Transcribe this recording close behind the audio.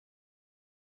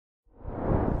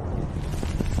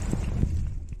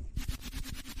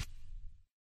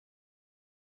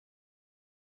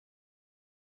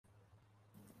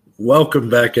Welcome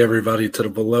back, everybody, to the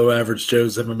Below Average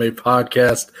Joe's MMA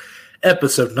podcast,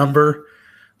 episode number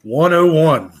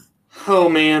 101. Oh,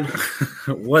 man.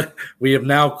 What we have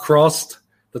now crossed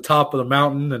the top of the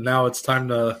mountain, and now it's time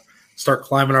to start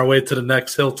climbing our way to the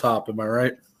next hilltop. Am I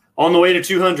right? On the way to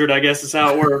 200, I guess is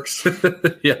how it works.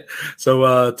 Yeah.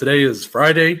 So today is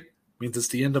Friday. Means it's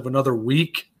the end of another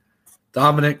week.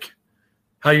 Dominic,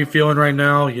 how you feeling right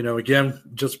now? You know, again,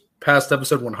 just past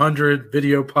episode 100,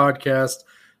 video podcast.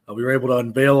 We were able to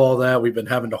unveil all that. We've been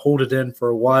having to hold it in for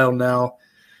a while now.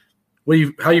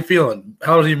 How you feeling?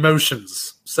 How are the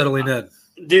emotions settling in?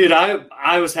 Dude,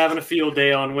 I was having a field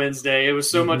day on Wednesday. It was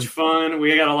so much fun.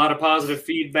 We got a lot of positive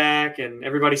feedback, and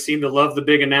everybody seemed to love the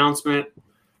big announcement.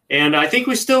 And I think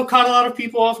we still caught a lot of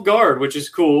people off guard, which is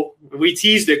cool. We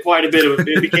teased it quite a bit.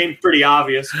 It became pretty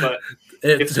obvious. But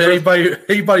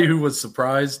anybody who was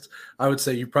surprised, I would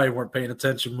say you probably weren't paying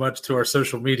attention much to our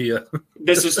social media.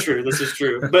 This is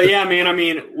true. But yeah, man, I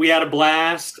mean, we had a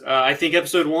blast. I think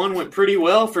episode 1 went pretty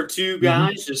well for two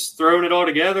guys, just throwing it all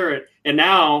together. And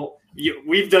now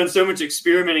we've done so much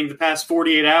experimenting the past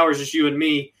 48 hours, just you and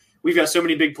me. We've got so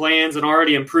many big plans and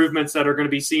already improvements that are going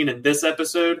to be seen in this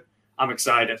episode. I'm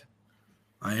excited.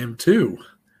 I am too.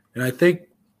 And I think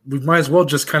we might as well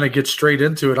just kind of get straight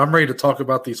into it. I'm ready to talk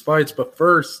about these fights. But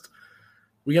first,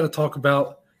 we got to talk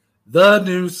about the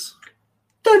news.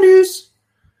 The news.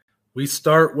 We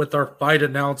start with our fight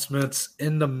announcements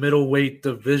in the middleweight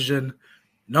division.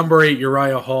 Number 8,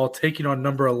 Uriah Hall, taking on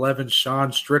number 11,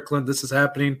 Sean Strickland. This is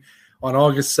happening on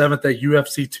August 7th at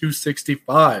UFC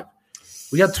 265.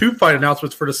 We got 2 fight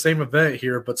announcements for the same event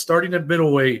here, but starting at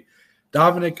middleweight,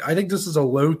 Dominic, I think this is a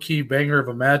low-key banger of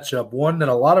a matchup, one that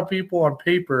a lot of people on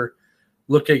paper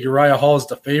look at Uriah Hall as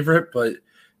the favorite, but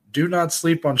do not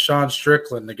sleep on Sean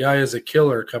Strickland. The guy is a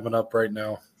killer coming up right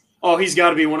now. Oh, he's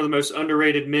got to be one of the most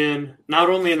underrated men, not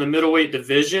only in the middleweight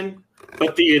division,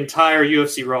 but the entire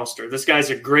UFC roster. This guy's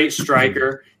a great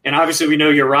striker, and obviously we know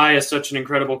Uriah is such an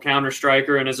incredible counter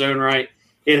striker in his own right.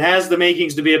 It has the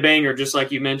makings to be a banger, just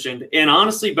like you mentioned. And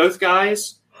honestly, both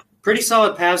guys, pretty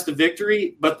solid paths to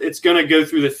victory, but it's going to go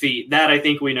through the feet. That I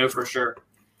think we know for sure.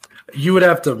 You would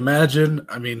have to imagine,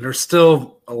 I mean, there's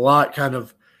still a lot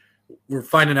we're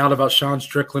finding out about Sean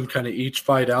Strickland kind of each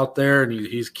fight out there, and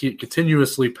he's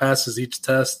continuously passes each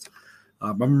test.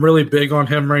 I'm really big on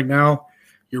him right now.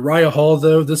 Uriah Hall,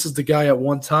 though, this is the guy at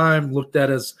one time looked at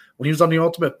as when he was on The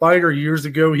Ultimate Fighter years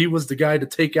ago, he was the guy to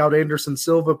take out Anderson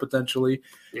Silva potentially.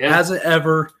 Yeah. Hasn't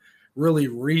ever really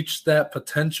reached that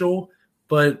potential,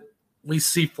 but we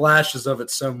see flashes of it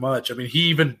so much. I mean, he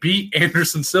even beat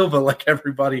Anderson Silva like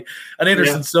everybody. And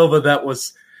Anderson Silva that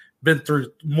was been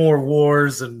through more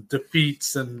wars and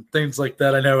defeats and things like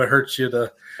that. I know it hurts you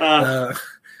to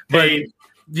but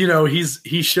you know,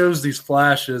 he shows these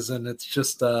flashes, and it's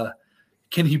just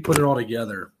can he put it all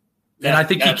together? And I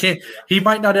think he can. He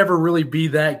might not ever really be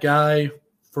that guy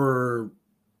for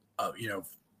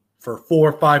for 4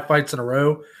 or 5 fights in a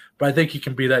row, but I think he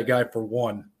can be that guy for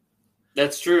one.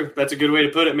 That's true. That's a good way to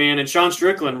put it, man. And Sean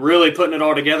Strickland really putting it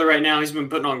all together right now. He's been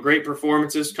putting on great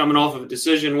performances, coming off of a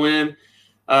decision win.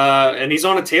 And he's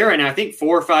on a tear right now. I think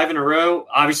 4 or 5 in a row.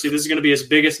 Obviously, this is going to be his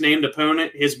biggest named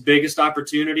opponent, his biggest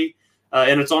opportunity.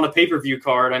 And it's on a pay-per-view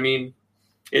card. I mean,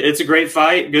 it's a great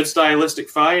fight, good stylistic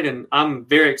fight, and I'm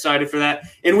very excited for that.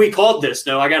 And we called this,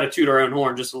 though. I got to toot our own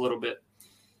horn just a little bit.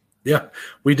 Yeah,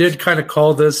 we did kind of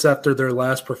call this after their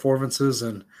last performances.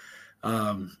 And,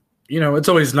 it's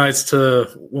always nice to,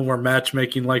 when we're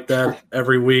matchmaking like that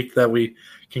every week, that we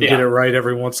can get it right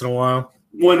every once in a while.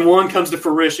 When one comes to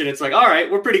fruition, it's like, all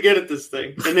right, we're pretty good at this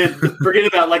thing. And then forget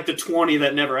about like the 20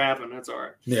 that never happened. That's all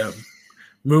right. Yeah.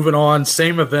 Moving on,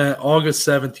 same event, August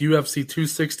 7th, UFC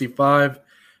 265,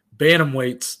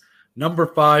 bantamweights. Number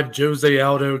 5, Jose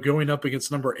Aldo going up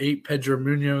against number 8, Pedro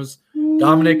Munoz.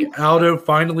 Dominic Aldo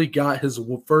finally got his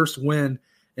first win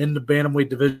in the bantamweight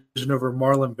division over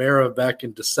Marlon Vera back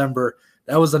in December.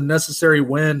 That was a necessary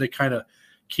win to kind of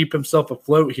keep himself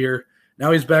afloat here.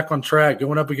 Now he's back on track,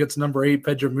 going up against number 8,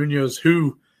 Pedro Munoz,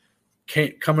 who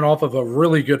coming off of a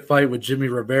really good fight with Jimmy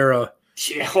Rivera.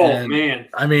 Yeah, man.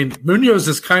 I mean, Munoz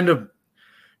is kind of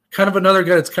another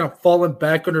guy that's kind of fallen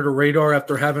back under the radar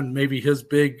after having maybe his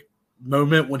big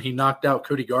moment when he knocked out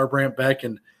Cody Garbrandt back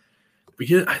in,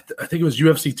 I think it was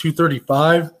UFC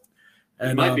 235.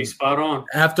 And might be spot on.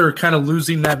 After kind of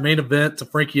losing that main event to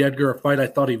Frankie Edgar, a fight I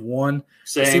thought he won.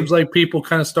 Same. It seems like people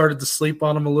kind of started to sleep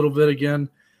on him a little bit again.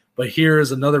 But here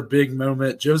is another big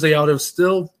moment. Jose Aldo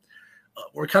still,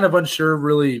 we're kind of unsure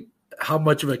really how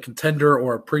much of a contender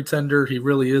or a pretender he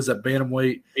really is at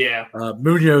bantamweight. Yeah.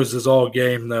 Munoz is all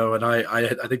game, though, and I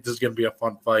think this is going to be a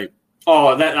fun fight.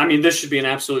 Oh, this should be an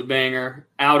absolute banger.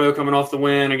 Aldo coming off the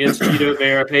win against Chito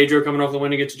Vera, Pedro coming off the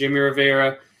win against Jimmy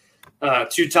Rivera.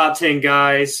 2 top 10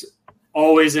 guys,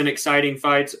 always in exciting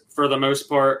fights for the most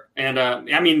part. And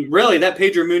really, that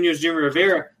Pedro Munoz Jimmy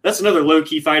Rivera, that's another low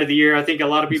key fight of the year. I think a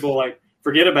lot of people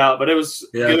forget about, but it was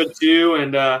good too.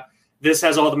 And this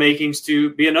has all the makings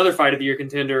to be another fight of the year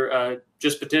contender,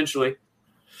 just potentially.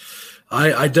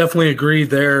 I definitely agree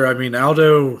there. I mean,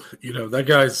 Aldo, that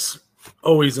guy's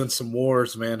always in some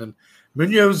wars, man. And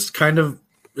Munoz kind of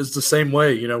is the same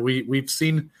way. We've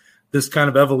seen this kind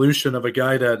of evolution of a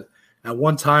guy that at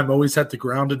one time always had the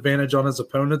ground advantage on his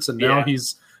opponents, and now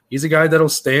he's a guy that'll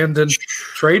stand and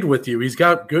trade with you. He's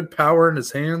got good power in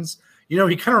his hands. He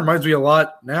kind of reminds me a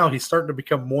lot now. He's starting to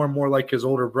become more and more like his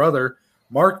older brother,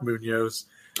 Mark Munoz,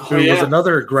 who was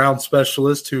another ground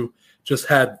specialist who just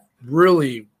had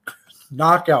really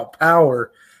knockout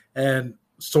power and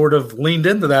sort of leaned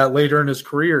into that later in his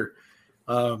career.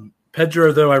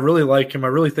 Pedro, though, I really like him. I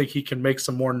really think he can make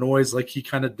some more noise like he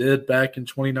kind of did back in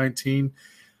 2019.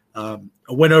 A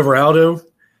win over Aldo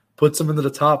puts him into the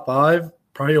top 5,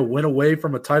 probably a win away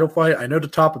from a title fight. I know the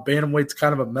top of bantamweight's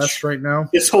kind of a mess right now.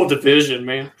 This whole division,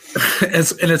 man.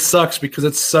 and it sucks because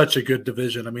it's such a good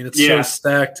division. I mean, it's so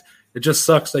stacked. It just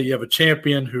sucks that you have a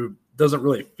champion who doesn't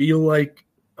really feel like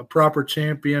a proper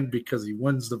champion because he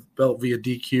wins the belt via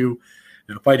DQ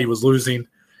in a fight he was losing,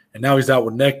 and now he's out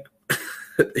with neck.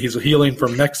 He's healing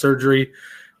from neck surgery.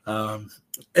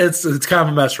 It's kind of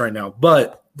a mess right now,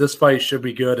 but this fight should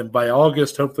be good, and by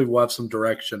August, hopefully we'll have some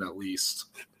direction at least.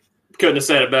 Couldn't have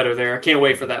said it better there. I can't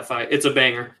wait for that fight. It's a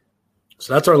banger.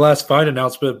 So that's our last fight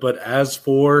announcement, but as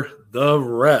for the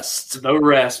rest. The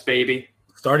rest, baby.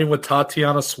 Starting with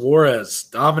Tatiana Suarez.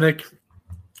 Dominic,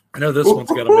 I know this one's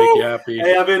going to make you happy.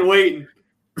 Hey, I've been waiting.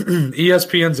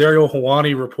 ESPN's Ariel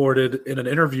Helwani reported in an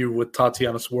interview with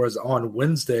Tatiana Suarez on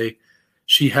Wednesday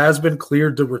she has been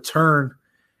cleared to return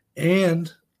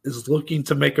and is looking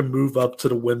to make a move up to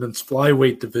the women's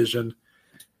flyweight division.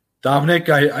 Dominic,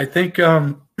 I think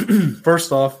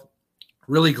first off,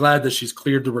 really glad that she's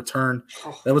cleared to return.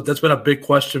 That's been a big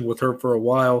question with her for a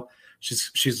while.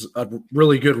 She's a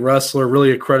really good wrestler,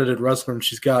 really accredited wrestler, and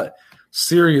she's got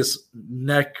serious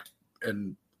neck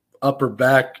and upper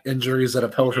back injuries that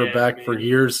have held her back for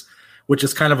years, which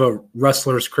is kind of a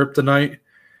wrestler's kryptonite.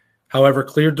 However,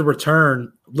 cleared to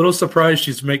return. A little surprised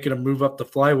she's making a move up to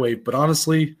flyweight, but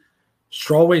honestly,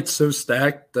 strawweight's so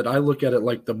stacked that I look at it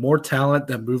like the more talent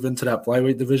that move into that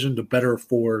flyweight division, the better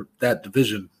for that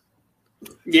division.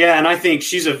 Yeah, and I think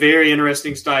she's a very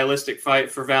interesting stylistic fight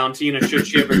for Valentina should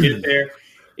she ever get there.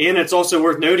 And it's also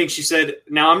worth noting, she said,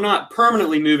 now I'm not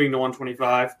permanently moving to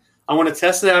 125. I want to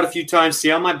test it out a few times, see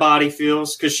how my body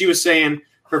feels. Because she was saying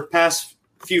her past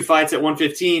few fights at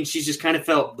 115, she's just kind of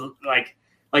felt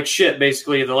like shit,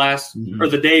 basically, the last or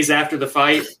the days after the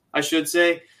fight, I should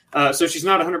say. So she's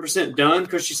not 100% done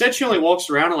because she said she only walks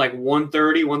around at like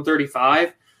 130,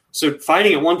 135. So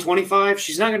fighting at 125,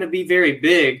 she's not going to be very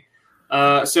big.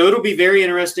 So it'll be very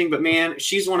interesting. But, man,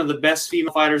 she's one of the best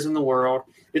female fighters in the world.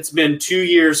 It's been 2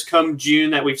 years come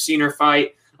June that we've seen her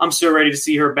fight. I'm so ready to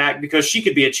see her back because she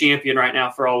could be a champion right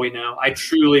now for all we know. I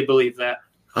truly believe that.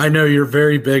 I know you're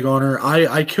very big on her.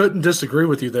 I couldn't disagree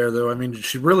with you there, though. I mean,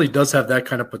 she really does have that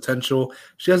kind of potential.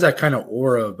 She has that kind of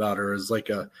aura about her.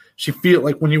 She feel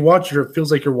like when you watch her, it feels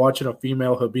like you're watching a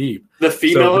female Khabib. The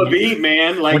female Khabib,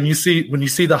 man. Like when you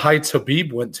see the heights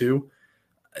Khabib went to,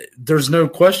 there's no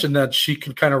question that she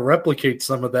can kind of replicate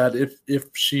some of that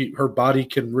if her body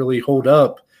can really hold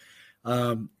up.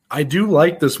 I do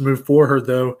like this move for her,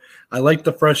 though. I like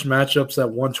the fresh matchups at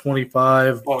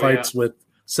 125 fights with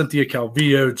Cynthia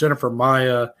Calvillo, Jennifer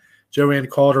Maia, Joanne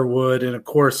Calderwood, and, of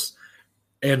course,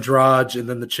 Andrade, and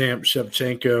then the champ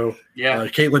Shevchenko. Yeah.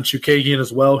 Caitlin Chukagian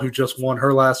as well, who just won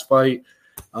her last fight.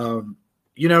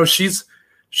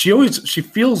 She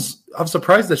feels – I'm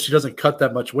surprised that she doesn't cut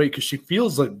that much weight because she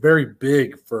feels like very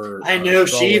big for I know.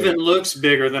 She even looks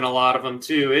bigger than a lot of them,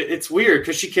 too. It's weird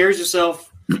because she carries herself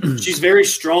 – she's very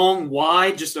strong,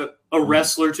 wide, just a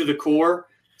wrestler to the core.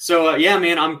 So,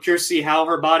 man, I'm curious to see how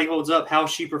her body holds up, how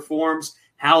she performs,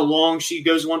 how long she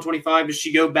goes 125. Does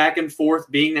she go back and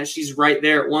forth, being that she's right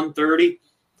there at 130?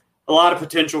 A lot of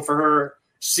potential for her.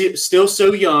 Still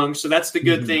so young, so that's the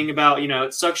good thing about,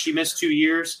 it sucks she missed 2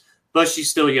 years, but she's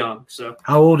still young. So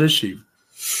how old is she?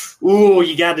 Ooh,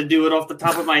 you got to do it off the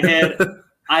top of my head.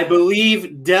 I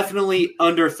believe definitely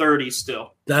under 30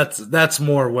 still. That's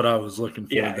more what I was looking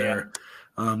for there.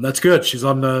 That's good. She's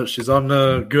on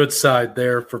the good side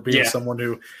there for being someone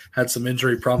who had some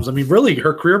injury problems. I mean, really,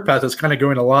 her career path is kind of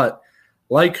going a lot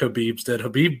like Khabib's did.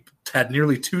 Khabib had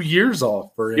nearly 2 years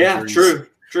off for injuries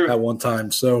true. at one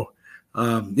time. So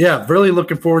Yeah, really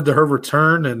looking forward to her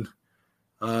return, and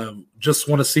just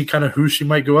want to see kind of who she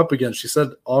might go up against. She said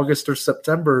August or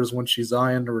September is when she's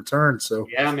eyeing to return. So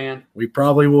yeah, man, we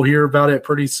probably will hear about it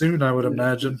pretty soon, I would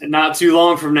imagine. Not too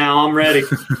long from now. I'm ready.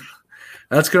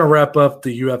 That's going to wrap up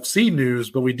the UFC news,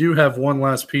 but we do have one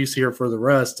last piece here for the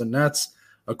rest, and that's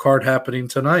a card happening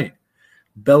tonight.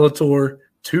 Bellator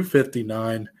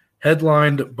 259,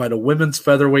 headlined by the women's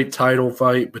featherweight title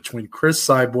fight between Chris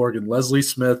Cyborg and Leslie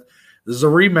Smith. This is a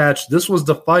rematch. This was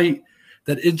the fight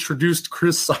that introduced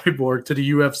Chris Cyborg to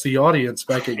the UFC audience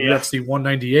back at UFC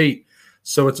 198.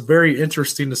 So it's very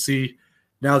interesting to see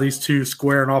now these two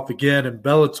squaring off again in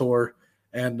Bellator.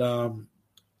 And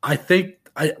I think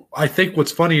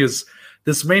what's funny is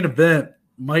this main event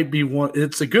might be one.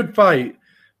 It's a good fight,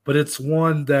 but it's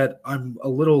one that I'm a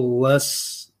little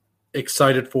less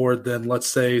excited for than, let's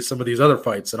say, some of these other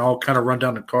fights. And I'll kind of run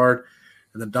down the card,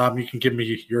 and then Dom, you can give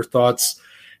me your thoughts.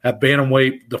 At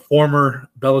bantamweight, the former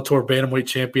Bellator bantamweight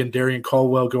champion Darian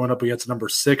Caldwell going up against number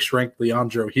 6 ranked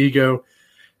Leandro Higo.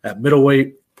 At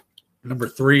middleweight, number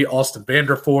 3 Austin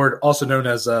Vanderford, also known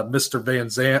as Mr. Van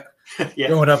Zant,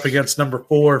 going up against number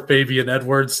 4 Fabian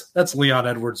Edwards. That's Leon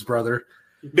Edwards' brother.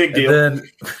 Big deal. And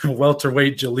then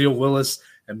welterweight Jaleel Willis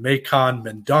and Macon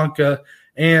Mendonca,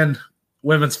 and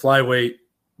women's flyweight,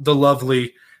 the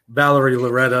lovely Valerie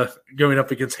Loretta going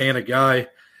up against Hannah Guy.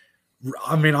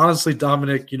 I mean, honestly,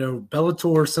 Dominic,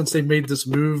 Bellator, since they made this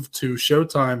move to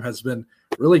Showtime, has been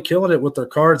really killing it with their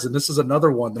cards, and this is another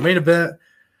one. The main event,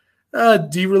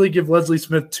 do you really give Leslie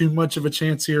Smith too much of a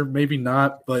chance here? Maybe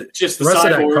not, but just the rest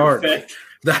of that card.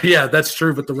 Effect. Yeah, that's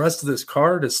true, but the rest of this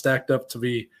card is stacked up to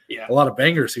be a lot of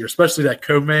bangers here, especially that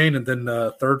co-main and then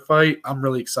third fight. I'm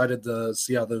really excited to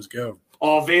see how those go.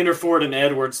 Oh, Vanderford and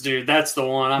Edwards, dude, that's the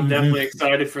one. I'm definitely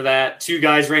excited for that. 2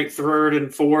 guys ranked 3rd and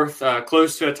 4th,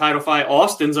 close to a title fight.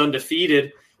 Austin's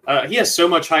undefeated. He has so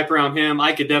much hype around him.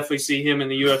 I could definitely see him in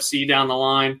the UFC down the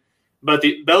line. But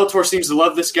the Bellator seems to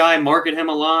love this guy, market him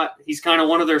a lot. He's kind of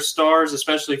one of their stars,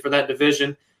 especially for that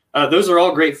division. Those are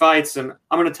all great fights, and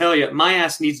I'm going to tell you, my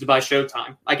ass needs to buy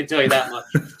Showtime. I can tell you that much.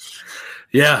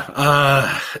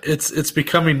 Yeah, it's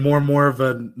becoming more and more of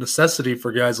a necessity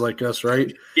for guys like us,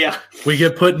 right? Yeah. We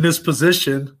get put in this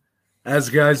position as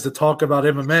guys to talk about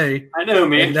MMA. I know,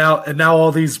 man. And now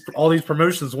all these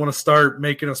promotions want to start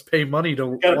making us pay money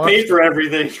to gotta pay for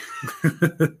everything.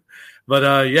 But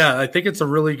I think it's a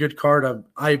really good card.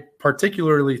 I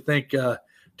particularly think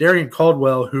Darian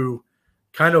Caldwell, who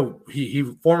he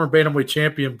former bantamweight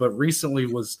champion, but recently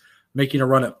was making a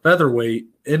run at featherweight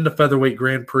in the featherweight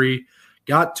Grand Prix.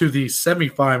 Got to the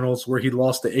semifinals where he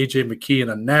lost to AJ McKee in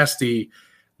a nasty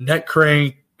neck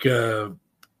crank kind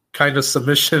of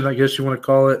submission, I guess you want to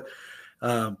call it.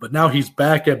 But now he's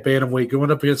back at bantamweight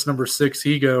going up against number 6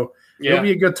 Higo. Yeah. It'll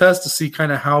be a good test to see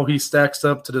kind of how he stacks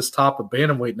up to this top of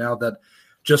bantamweight now that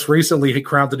just recently he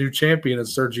crowned the new champion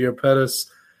as Sergio Pettis.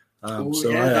 I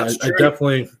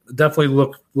definitely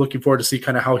looking forward to see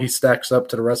kind of how he stacks up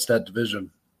to the rest of that division.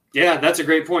 Yeah, that's a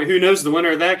great point. Who knows? The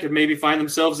winner of that could maybe find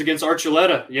themselves against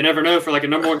Archuleta. You never know for like a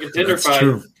number 1 contender That's fight.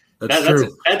 True. That's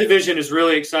true. That division is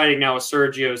really exciting now with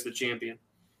Sergio as the champion.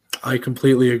 I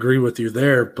completely agree with you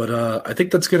there, but I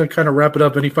think that's going to kind of wrap it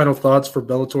up. Any final thoughts for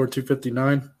Bellator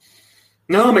 259?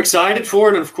 No, I'm excited for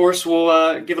it, and of course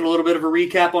we'll give it a little bit of a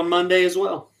recap on Monday as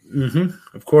well.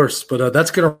 Of course, but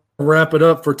that's going to wrap it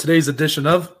up for today's edition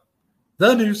of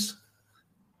The News.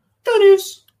 The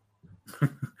News.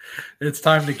 It's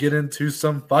time to get into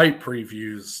some fight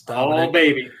previews, Dominic. Oh,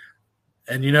 baby.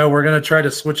 And, we're going to try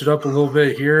to switch it up a little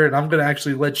bit here, and I'm going to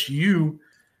actually let you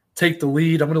take the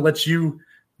lead. I'm going to let you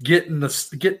take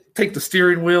the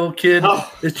steering wheel, kid.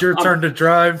 Oh, it's your turn to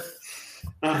drive.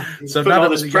 So now all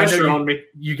this pressure on me.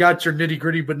 You got your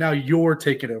nitty-gritty, but now you're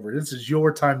taking over. This is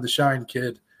your time to shine,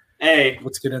 kid. Hey.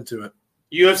 Let's get into it.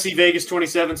 UFC Vegas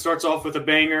 27 starts off with a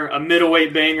banger, a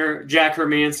middleweight banger, Jack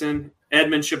Hermansson,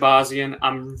 Edmund Shabazian.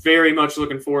 I'm very much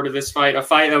looking forward to this fight, a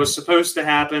fight that was supposed to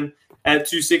happen at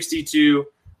 262.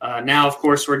 Now, of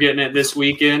course, we're getting it this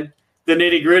weekend. The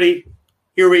nitty-gritty,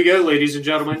 here we go, ladies and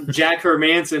gentlemen. Jack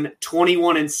Hermansson,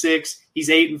 21-6. He's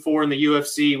 8-4 in the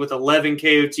UFC with 11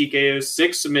 KO TKOs,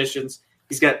 6 submissions.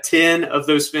 He's got 10 of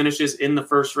those finishes in the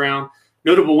first round.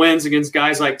 Notable wins against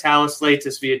guys like Talis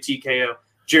Latis via TKO,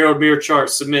 Gerald Mearchart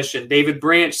submission, David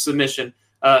Branch submission,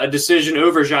 a decision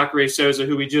over Jacare Souza,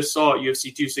 who we just saw at UFC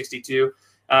 262.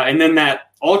 And then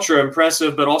that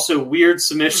ultra-impressive but also weird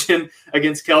submission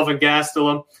against Kelvin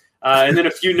Gastelum. And then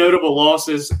a few notable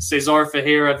losses, Cesar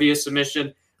Ferreira via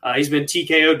submission. He's been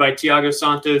TKO'd by Thiago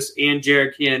Santos and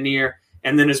Jared Cannonier.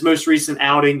 And then his most recent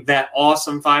outing, that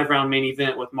awesome 5-round main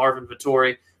event with Marvin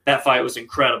Vettori. That fight was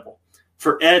incredible.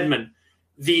 For Edmund,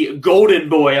 the Golden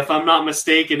Boy, if I'm not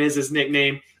mistaken, is his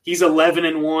nickname. He's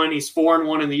 11-1. He's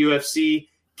 4-1 in the UFC.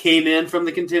 Came in from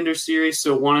the Contender Series,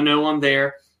 so 1-0 on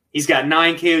there. He's got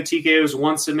 9 KO TKOs,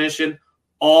 1 submission.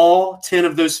 All 10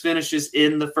 of those finishes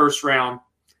in the first round.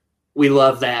 We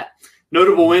love that.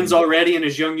 Notable wins already in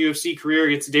his young UFC career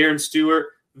against Darren Stewart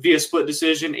via split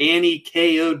decision, and he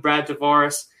KO'd Brad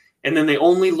Tavares. And then the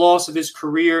only loss of his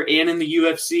career and in the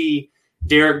UFC,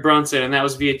 Derek Brunson, and that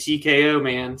was via TKO,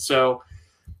 man. So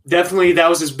definitely that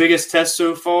was his biggest test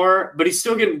so far, but he's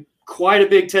still getting quite a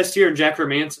big test here in Jack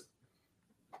Hermansson.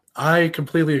 I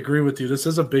completely agree with you. This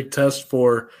is a big test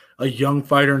for a young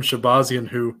fighter in Shahbazyan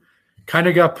who kind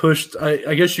of got pushed.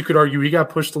 I guess you could argue he got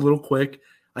pushed a little quick.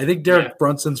 I think Derek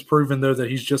Brunson's proven, though, that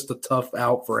he's just a tough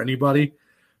out for anybody.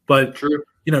 But,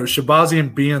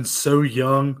 Shahbazyan being so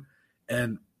young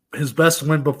and his best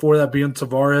win before that being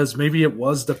Tavares, maybe it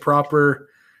was the proper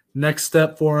next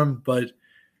step for him. But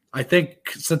I think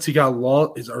since he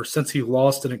lost,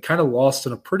 and it kind of lost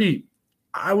in a pretty,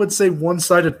 I would say,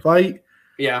 one-sided fight.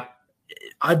 Yeah.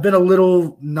 I've been a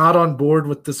little not on board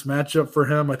with this matchup for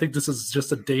him. I think this is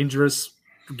just a dangerous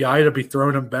guy to be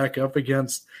throwing him back up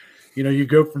against. You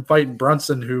go from fighting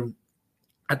Brunson, who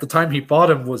at the time he fought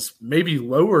him was maybe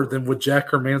lower than what Jack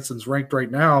Hermansson's ranked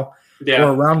right now, or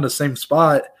around the same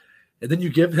spot. And then you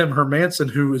give him Hermansson,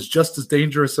 who is just as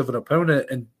dangerous of an opponent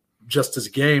and just as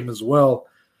game as well.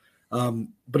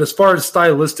 But as far as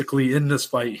stylistically in this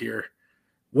fight here,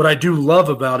 what I do love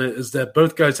about it is that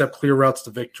both guys have clear routes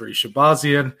to victory.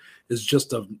 Shahbazyan is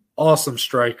just an awesome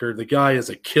striker. The guy is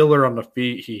a killer on the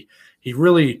feet. He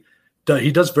really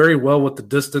does very well with the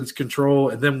distance control,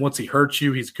 and then once he hurts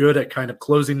you, he's good at kind of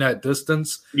closing that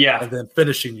distance and then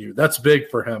finishing you. That's big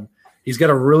for him. He's got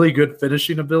a really good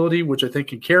finishing ability, which I think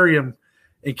can carry him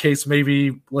in case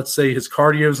maybe, let's say, his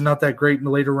cardio is not that great in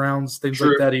the later rounds, things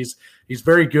like that. He's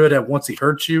very good at once he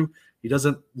hurts you, he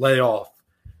doesn't lay off.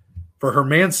 For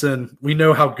Hermansson, we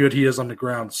know how good he is on the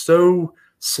ground. So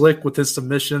slick with his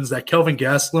submissions. That Kelvin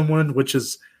Gastelum one, which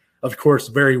is, of course,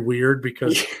 very weird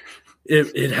because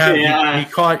he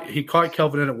caught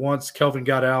Kelvin in it once. Kelvin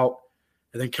got out,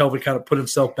 and then Kelvin kind of put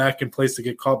himself back in place to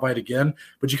get caught by it again.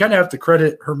 But you kind of have to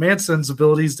credit Hermansson's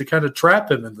abilities to kind of trap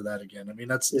him into that again. I mean,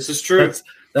 this is true.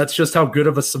 That's just how good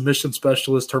of a submission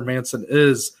specialist Hermansson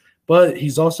is. But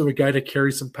he's also a guy to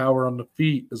carry some power on the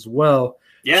feet as well.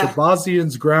 Yeah.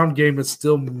 Shahbazyan's ground game is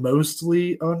still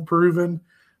mostly unproven.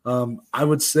 I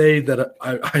would say that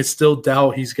I still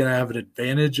doubt he's going to have an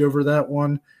advantage over that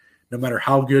one, no matter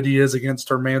how good he is against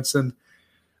Hermansson.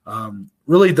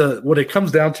 Really, what it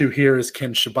comes down to here is,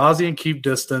 can Shahbazyan keep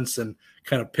distance and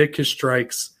kind of pick his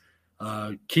strikes,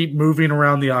 keep moving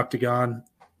around the octagon,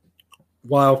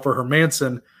 while for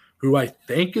Hermansson, who I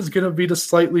think is going to be the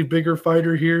slightly bigger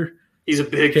fighter here, he's a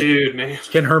big dude, man.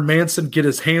 Can Hermansson get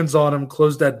his hands on him,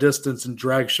 close that distance, and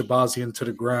drag Shahbazyan to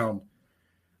the ground?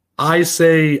 I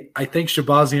think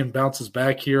Shahbazyan bounces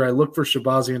back here. I look for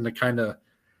Shahbazyan to kind of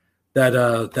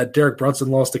that Derek Brunson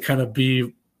loss to kind of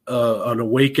be an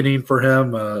awakening for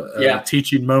him, a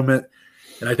teaching moment,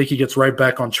 and I think he gets right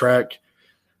back on track.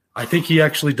 I think he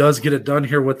actually does get it done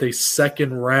here with a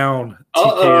second round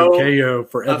TKO KO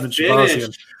for Edmen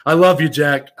Shahbazyan. I love you,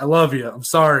 Jack. I love you. I'm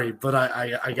sorry, but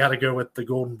I got to go with the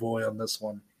Golden Boy on this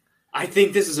one. I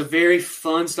think this is a very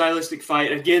fun stylistic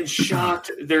fight. Again, shocked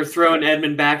they're throwing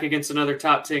Edmen back against another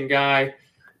top 10 guy,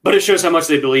 but it shows how much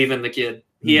they believe in the kid.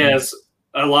 He has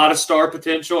a lot of star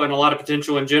potential and a lot of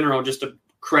potential in general just to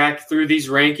crack through these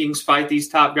rankings, fight these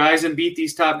top guys, and beat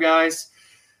these top guys.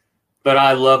 But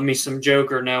I love me some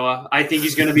Joker, Noah. I think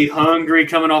he's going to be hungry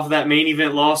coming off of that main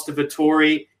event loss to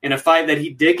Vettori in a fight that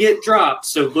he did get dropped.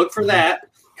 So look for that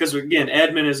because, again,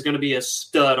 Edmen is going to be a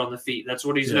stud on the feet. That's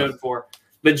what he's known for.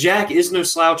 But Jack is no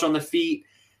slouch on the feet.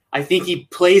 I think he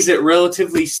plays it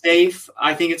relatively safe.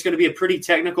 I think it's going to be a pretty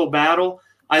technical battle.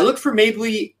 I look for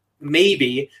maybe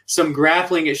some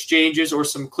grappling exchanges or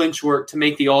some clinch work to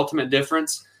make the ultimate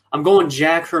difference. I'm going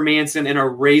Jack Hermansson in a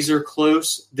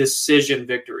razor-close decision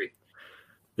victory.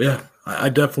 Yeah, I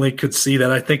definitely could see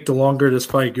that. I think the longer this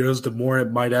fight goes, the more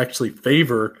it might actually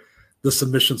favor the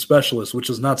submission specialist, which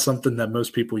is not something that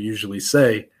most people usually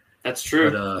say. That's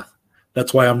true. But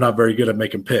that's why I'm not very good at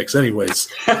making picks. Anyways,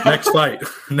 next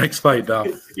fight,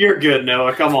 Dom. You're good,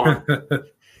 Noah. Come on.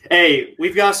 Hey,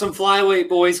 we've got some flyweight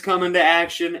boys coming to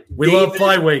action. We love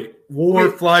flyweight.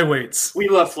 Flyweights. We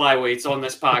love flyweights on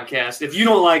this podcast. If you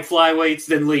don't like flyweights,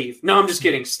 then leave. No, I'm just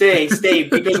kidding. Stay,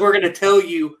 because we're going to tell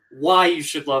you why you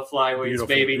should love flyweights,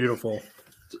 baby. Beautiful.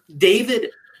 David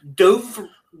Dovrak?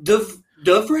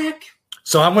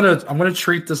 So I'm gonna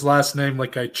treat this last name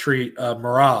like I treat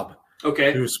Merab.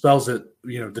 Okay. Who spells it,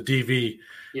 the DV.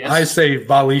 Yes. I say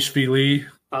Valishvili.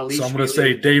 So I'm going to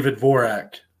say David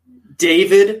Vorak.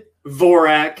 David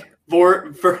Vorak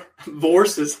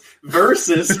versus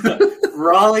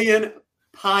Raulian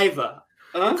Paiva.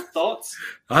 Thoughts?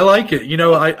 I like it.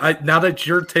 I now that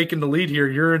you're taking the lead here,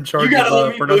 you're in charge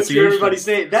of pronunciation. Everybody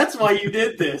say it. That's why you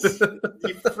did this.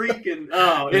 You freaking.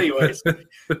 Oh, anyways,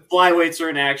 flyweights are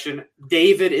in action.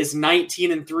 David is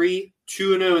 19-3,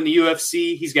 2-0 in the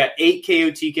UFC. He's got 8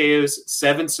 KO TKOs,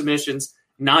 7 submissions.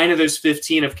 9 of those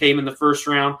 15 have came in the first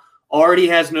round. Already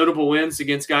has notable wins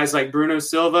against guys like Bruno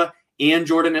Silva and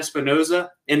Jordan Espinoza.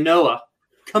 And Noah,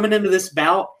 coming into this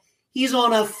bout, he's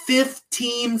on a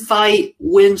 15-fight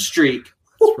win streak.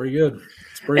 It's pretty good.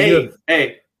 Good.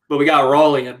 Hey, but we got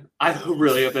Raulian. I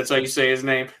really hope that's how you say his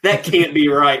name. That can't be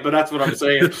right, but that's what I'm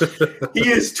saying. He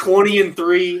is 20-3,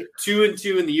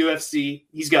 2-2 in the UFC.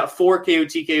 He's got 4 KO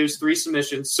TKOs, 3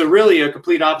 submissions. So really a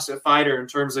complete opposite fighter in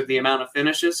terms of the amount of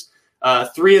finishes.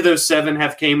 3 of those 7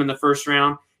 have came in the first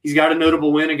round. He's got a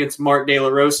notable win against Mark De La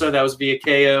Rosa. That was via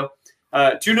KO.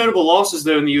 2 notable losses,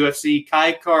 though, in the UFC.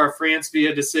 Kai Kara-France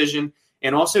via decision,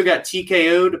 and also got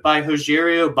TKO'd by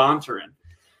Rogerio Bontorin.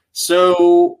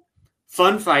 So,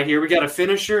 fun fight here. We got a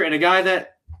finisher and a guy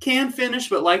that can finish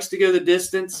but likes to go the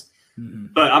distance.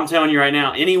 Mm-hmm. But I'm telling you right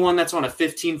now, anyone that's on a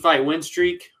 15-fight win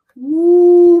streak,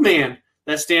 woo, man,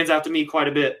 that stands out to me quite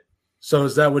a bit. So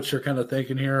is that what you're kind of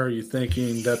thinking here? Are you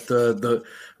thinking that the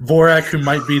Vorak, who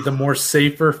might be the more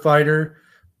safer fighter,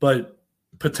 but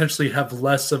potentially have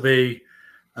less of a,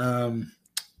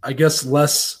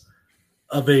 less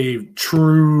of a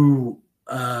true,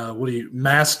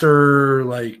 master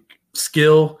like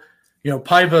skill?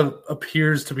 Paiva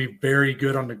appears to be very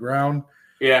good on the ground.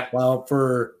 Yeah. While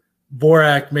for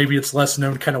Vorak, maybe it's less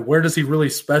known. Kind of where does he really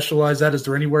specialize at? Is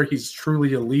there anywhere he's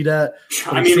truly elite at?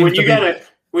 I mean, when you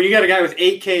got a guy with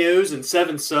 8 KOs and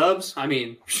 7 subs, I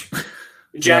mean,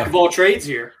 jack of all trades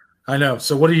here. I know.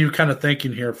 So what are you kind of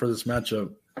thinking here for this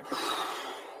matchup?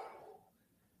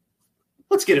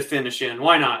 Let's get a finish in.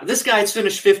 Why not? This guy's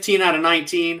finished 15 out of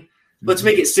 19. Let's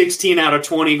make it 16 out of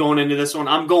 20 going into this one.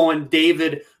 I'm going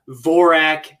David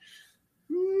Vorak.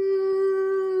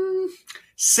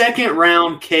 Second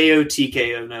round KO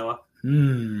TKO, Noah.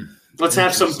 Let's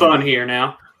have some fun here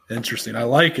now. Interesting. I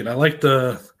like it. I like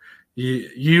the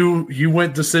you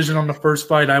went decision on the first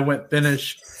fight. I went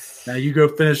finish. Now you go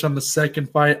finish on the second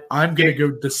fight. I'm going to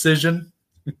go decision.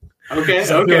 Okay,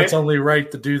 so I feel it's only right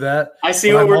to do that. I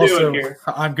see what we're doing here.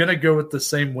 I'm going to go with the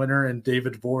same winner in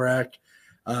David Vorak.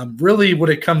 Really what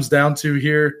it comes down to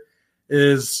here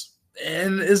is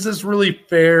this really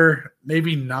fair?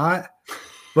 Maybe not.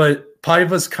 But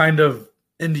Paiva's kind of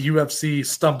in the UFC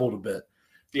stumbled a bit.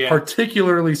 Yeah.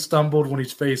 Particularly stumbled when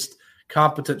he's faced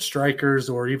competent strikers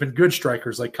or even good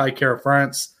strikers like Kai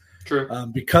Kara-France. True.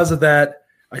 Because of that,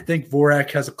 I think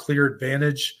Vorak has a clear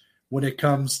advantage when it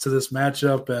comes to this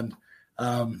matchup. And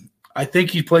I think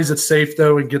he plays it safe,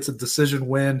 though, and gets a decision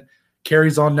win,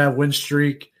 carries on that win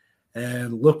streak,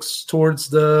 and looks towards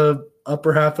the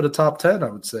upper half of the top 10, I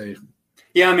would say.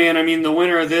 Yeah, man. I mean, the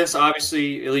winner of this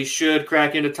obviously at least should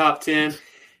crack into top 10.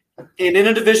 And in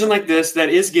a division like this that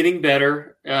is getting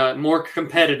better, more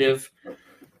competitive,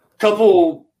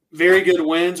 couple very good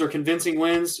wins or convincing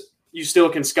wins, you still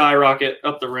can skyrocket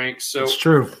up the ranks. So it's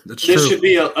true. This should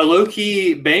be a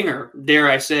low-key banger, dare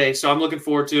I say. So I'm looking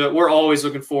forward to it. We're always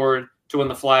looking forward to when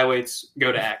the flyweights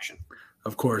go to action.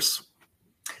 Of course.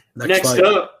 Next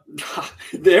up,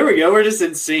 there we go. We're just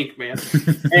in sync, man.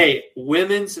 Hey,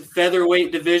 women's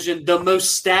featherweight division, the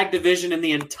most stacked division in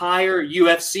the entire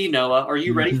UFC, Noah. Are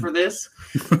you ready for this?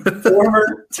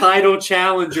 Former title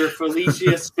challenger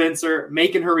Felicia Spencer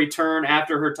making her return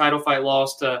after her title fight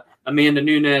loss to Amanda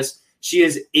Nunes. She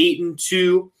is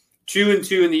 8-2,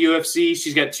 2-2 in the UFC.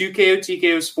 She's got 2 KO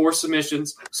TKOs, 4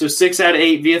 submissions, so 6 out of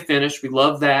 8 via finish. We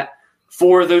love that.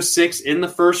 4 of those 6 in the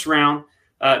first round.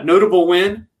 Notable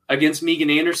win against Megan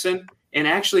Anderson, and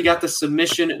actually got the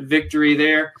submission victory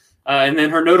there. And then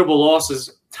her notable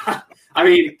losses. I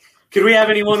mean, could we have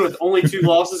anyone with only 2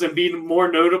 losses and be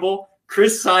more notable?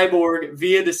 Chris Cyborg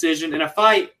via decision in a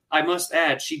fight, I must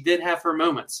add, she did have her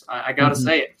moments. I got to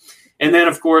say it. And then,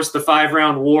 of course, the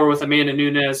 5-round war with Amanda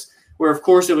Nunes, where, of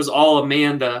course, it was all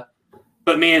Amanda.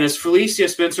 But, man, is Felicia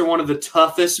Spencer one of the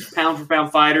toughest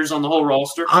pound-for-pound fighters on the whole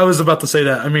roster? I was about to say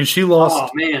that. I mean, she lost. Oh,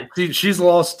 man. She's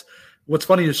lost. What's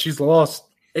funny is she's lost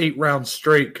 8 rounds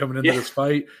straight coming into this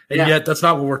fight, and yet that's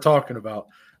not what we're talking about.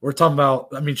 We're talking about,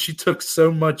 I mean, she took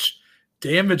so much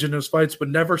damage in those fights, but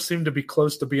never seemed to be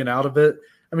close to being out of it.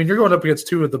 I mean, you're going up against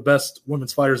 2 of the best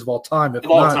women's fighters of all time, if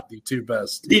not the 2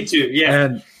 best. The 2,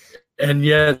 yeah. And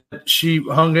yet she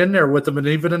hung in there with them, and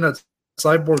even in that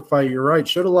Cyborg fight, you're right,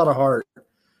 showed a lot of heart.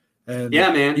 And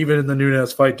yeah, man. Even in the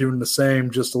Nunes fight, doing the same,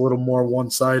 just a little more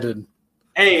one-sided.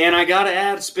 Hey, and I got to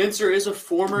add, Spencer is a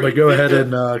former But go ahead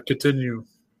and continue.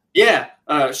 Yeah,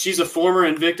 she's a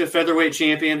former Invicta featherweight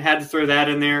champion. Had to throw that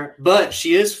in there. But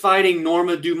she is fighting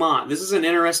Norma Dumont. This is an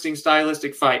interesting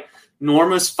stylistic fight.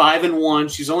 Norma's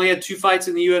 5-1. She's only had 2 fights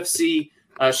in the UFC.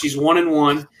 She's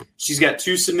 1-1. She's got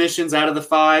 2 submissions out of the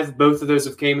 5. Both of those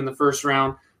have came in the first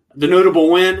round. The notable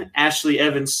win, Ashley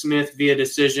Evans Smith via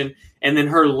decision. And then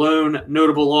her lone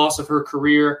notable loss of her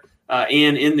career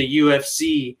and in the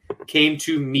UFC came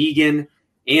to Megan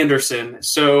Anderson.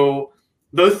 So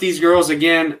both these girls,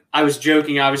 again, I was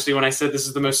joking, obviously, when I said this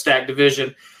is the most stacked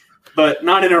division, but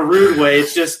not in a rude way.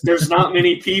 It's just there's not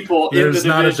many people in the division.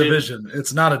 Not a division.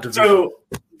 It's not a division. So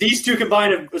these two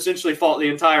combined have essentially fought the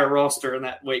entire roster in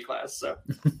that weight class. So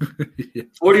yeah.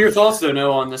 What are your thoughts, though,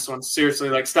 Noah, on this one? Seriously,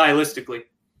 like stylistically.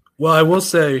 Well, I will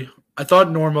say I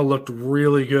thought Norma looked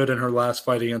really good in her last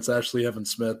fight against Ashley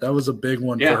Evans Smith. That was a big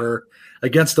one for her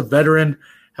against a veteran.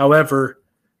 However,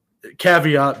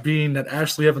 caveat being that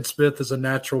Ashley Evans Smith is a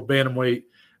natural bantamweight.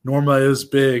 Norma is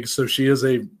big, so she is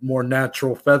a more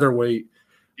natural featherweight.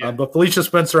 Yeah. But Felicia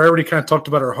Spencer, I already kind of talked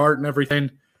about her heart and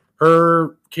everything.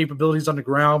 Her capabilities on the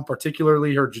ground,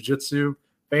 particularly her jiu-jitsu,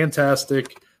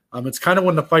 fantastic. It's kind of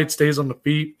when the fight stays on the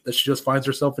feet that she just finds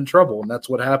herself in trouble, and that's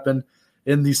what happened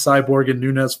in these Cyborg and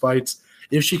Nunes fights.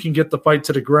 If she can get the fight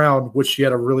to the ground, which she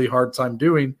had a really hard time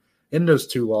doing in those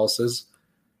 2 losses,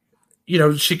 you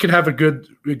know, she can have a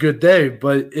good day,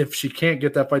 but if she can't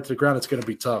get that fight to the ground, it's going to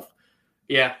be tough.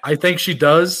 Yeah. I think she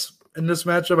does in this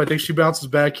matchup. I think she bounces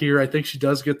back here. I think she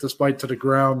does get this fight to the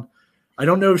ground. I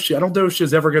don't know if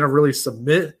she's ever going to really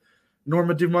submit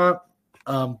Norma Dumont,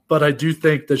 but I do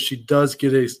think that she does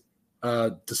get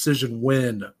a decision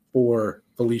win for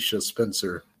Felicia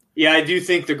Spencer. Yeah, I do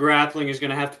think the grappling is going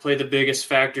to have to play the biggest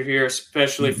factor here,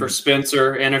 especially for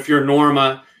Spencer. And if you're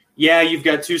Norma, yeah, you've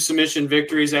got 2 submission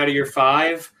victories out of your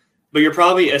 5, but you're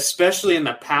probably, especially in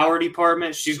the power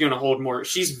department, she's going to hold more.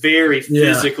 She's very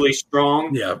physically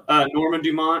strong, Norma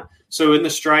Dumont. So in the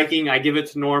striking, I give it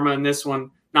to Norma in this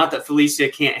one. Not that Felicia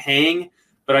can't hang,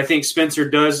 but I think Spencer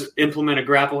does implement a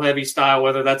grapple-heavy style,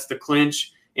 whether that's the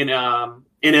clinch and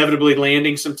inevitably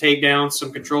landing some takedowns,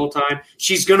 some control time.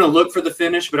 She's going to look for the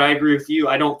finish, but I agree with you.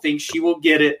 I don't think she will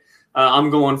get it. I'm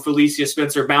going Felicia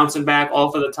Spencer bouncing back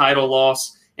off of the title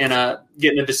loss and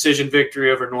getting a decision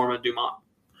victory over Norma Dumont.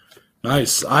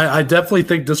 Nice. I definitely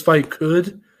think this fight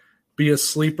could be a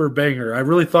sleeper banger. I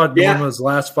really thought Norma's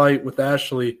last fight with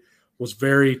Ashley was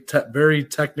very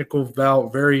technical,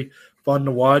 very fun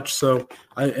to watch. So,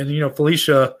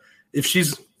 Felicia, if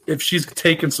she's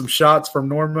taking some shots from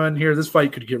Norma in here, this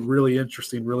fight could get really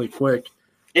interesting really quick.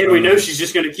 And we know she's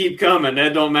just going to keep coming.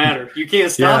 That don't matter. You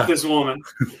can't stop this woman.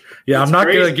 Yeah, I'm not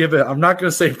going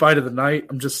to say fight of the night.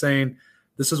 I'm just saying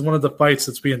this is one of the fights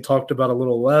that's being talked about a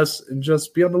little less, and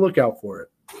just be on the lookout for it.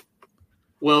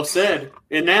 Well said.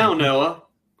 And now, Noah,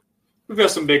 we've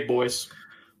got some big boys.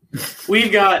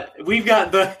 We've got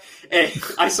the hey,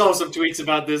 I saw some tweets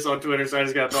about this on Twitter, so I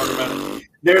just got to talk about it.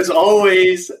 There's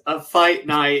always a fight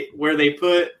night where they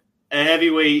put a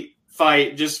heavyweight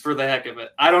fight just for the heck of it.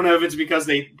 I don't know if it's because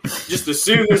they just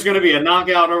assume there's going to be a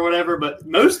knockout or whatever, but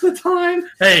most of the time.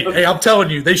 Hey, I'm telling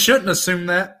you, they shouldn't assume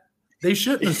that. They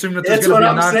shouldn't assume that there's going to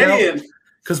be a knockout.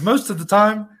 Because most of the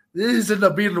time, these end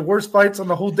up being the worst fights on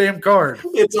the whole damn card.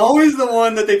 It's always the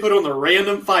one that they put on the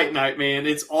random fight night, man.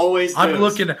 It's always those.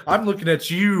 I'm looking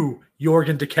at you,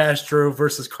 Yorgan De Castro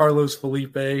versus Carlos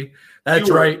Felipe. That's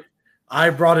right.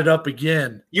 I brought it up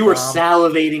again. You were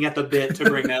salivating at the bit to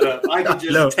bring that up. I could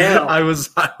just tell. I was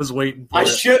waiting for it. I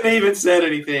shouldn't have even said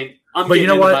anything. But you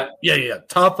know what? Yeah.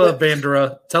 Tafa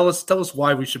Bandera. Tell us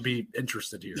why we should be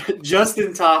interested here.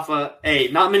 Justin Tafa. Hey,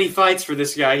 not many fights for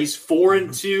this guy. He's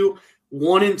 4-2,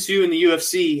 1-2 in the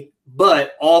UFC,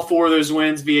 but all 4 of those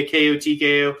wins via KO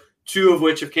TKO, 2 of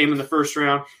which have came in the first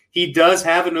round. He does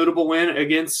have a notable win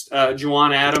against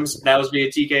Juwan Adams. That was via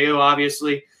TKO,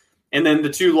 obviously. And then the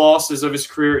 2 losses of his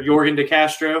career, Yorgan De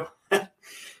Castro.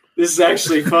 This is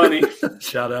actually funny.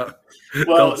 Shout out.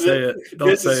 Well, don't say it.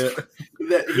 Don't say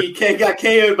it. He got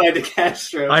KO'd by De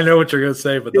Castro. I know what you're going to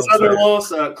say, but his other loss,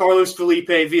 Carlos Felipe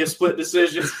via split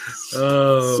decision.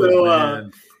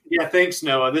 Man. Yeah, thanks,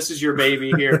 Noah. This is your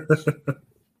baby here.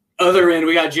 Other end,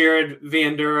 we got Jared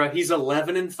Vandura. He's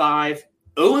 11-5,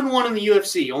 0-1 in the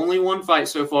UFC. Only 1 fight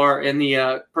so far in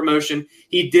the promotion.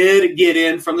 He did get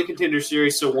in from the Contender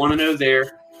Series, so 1-0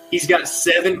 there. He's got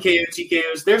 7 KO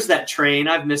TKOs. There's that train.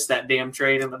 I've missed that damn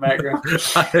train in the background.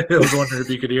 I was wondering if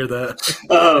you could hear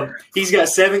that. He's got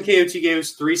 7 KO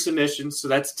TKOs, 3 submissions, so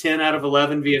that's 10 out of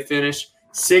 11 via finish.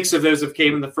 6 of those have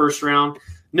came in the first round.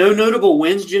 No notable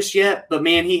wins just yet, but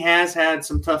man, he has had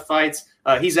some tough fights.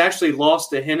 He's actually lost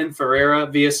to Renan Ferreira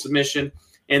via submission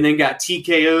and then got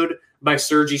TKO'd by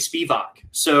Sergey Spivak.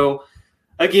 So,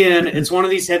 again, it's one of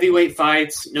these heavyweight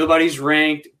fights. Nobody's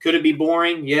ranked. Could it be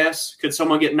boring? Yes. Could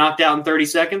someone get knocked out in 30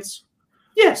 seconds?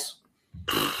 Yes.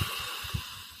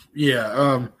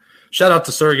 Yeah. Shout out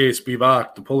to Sergey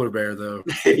Spivak, the polar bear, though.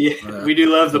 Yeah, we do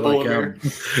love the polar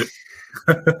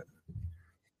bear.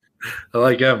 I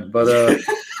like him. But,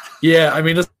 yeah, I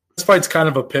mean, this fight's kind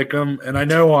of a pick-em. And I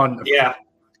know on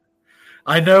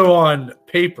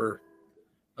paper,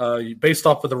 based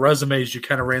off of the resumes you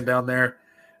kind of ran down there,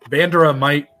 Bandera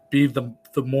might be the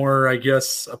more, I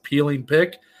guess, appealing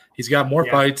pick. He's got more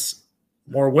fights,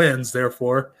 more wins,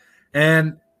 therefore.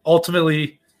 And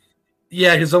ultimately,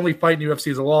 his only fight in UFC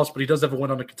is a loss, but he does have a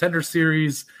win on the Contender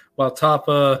Series, while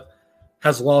Tafa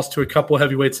has lost to a couple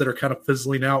heavyweights that are kind of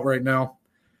fizzling out right now.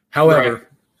 However,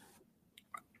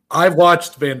 I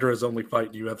watched Bandera's only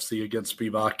fight in UFC against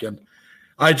Spivak, and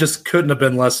I just couldn't have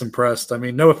been less impressed. I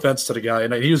mean, no offense to the guy.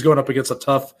 And he was going up against a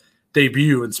tough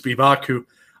debut in Spivak, who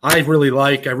I really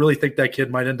like. I really think that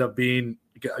kid might end up being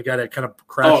a guy that kind of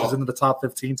crashes into the top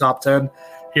 15, top 10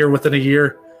 here within a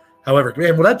year. However,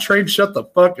 man, will that train shut the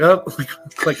fuck up?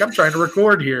 Like I'm trying to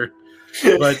record here.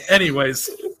 But anyways.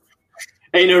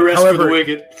 Ain't no rest for the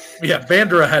wicked. Yeah,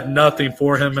 Bandera had nothing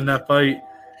for him in that fight.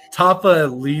 Tafa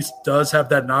at least does have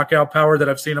that knockout power that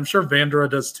I've seen. I'm sure Bandera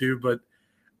does too, but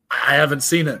I haven't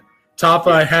seen it. Tafa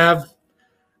I have.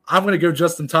 I'm going to go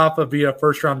Justin Tafa via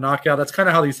first-round knockout. That's kind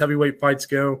of how these heavyweight fights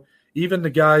go. Even the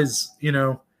guys,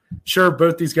 sure,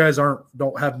 both these guys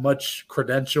don't have much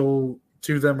credential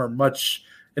to them or much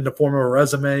in the form of a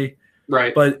resume.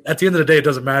 Right. But at the end of the day, it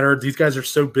doesn't matter. These guys are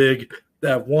so big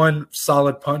that one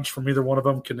solid punch from either one of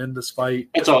them can end this fight.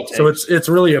 That's all it takes. So it's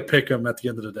really a pick 'em at the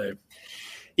end of the day.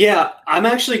 Yeah, I'm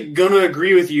actually going to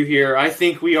agree with you here. I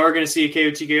think we are going to see a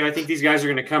KO TKO. I think these guys are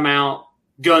going to come out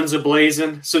guns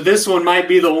a-blazing. So this one might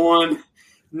be the one,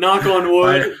 knock on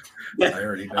wood. I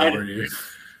already know where you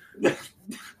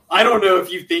I don't know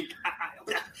if you think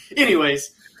 –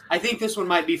 anyways, I think this one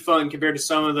might be fun compared to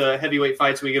some of the heavyweight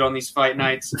fights we get on these fight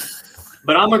nights.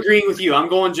 But I'm agreeing with you. I'm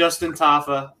going Justin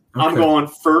Tafa. Okay. I'm going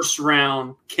first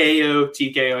round KO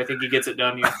TKO. I think he gets it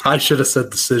done here. I should have said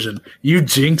decision. You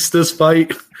jinxed this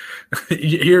fight.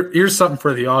 Here's something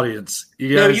for the audience.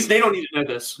 You guys, they don't need to know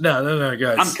this. No,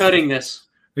 guys. I'm cutting this.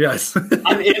 Yes.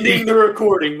 I'm ending the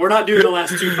recording. We're not doing the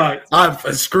last two fights.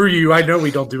 Screw you. I know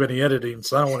we don't do any editing,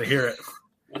 so I don't want to hear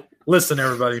it. Listen,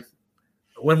 everybody.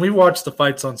 When we watched the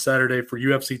fights on Saturday for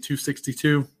UFC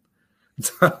 262,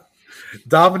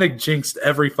 Dominic jinxed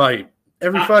every fight.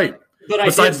 Every fight.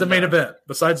 Besides the main event.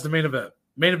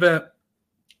 Main event.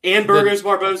 And Burgos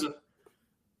Barboza.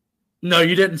 No,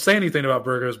 you didn't say anything about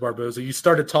Burgos Barboza. You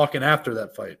started talking after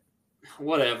that fight.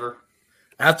 Whatever.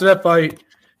 After that fight,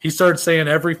 he started saying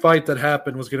every fight that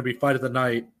happened was going to be fight of the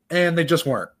night, and they just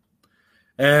weren't.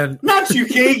 And not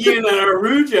Chukagian and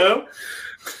Araujo.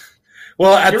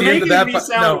 Well, at the end of that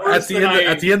fight,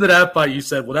 at the end of that fight, you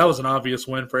said, "Well, that was an obvious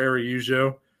win for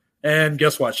Araujo," and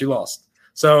guess what? She lost.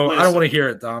 So listen, I don't want to hear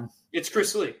it, Dom. It's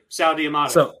Chris Lee, Saudi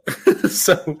Amato.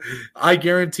 So I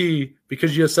guarantee,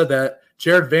 because you just said that,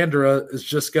 Jared Vandera is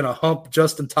just going to hump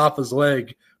Justin Tafa's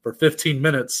leg for 15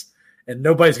 minutes, and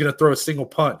nobody's going to throw a single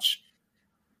punch.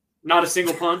 Not a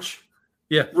single punch?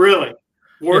 Yeah. Really?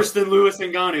 Worse than Luis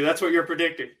Ngannou. That's what you're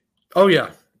predicting. Oh,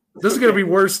 yeah. This is going to be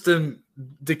worse than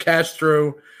De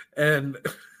Castro and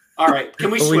all right. Can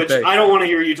we Felipe. Switch? I don't want to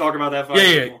hear you talk about that fight.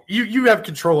 Yeah. You have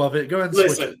control of it. Go ahead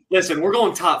and switch it. Listen. We're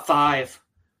going top 5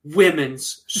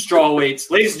 women's strawweights.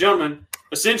 Ladies and gentlemen,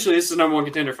 essentially this is the number 1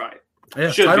 contender fight.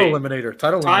 Yeah, title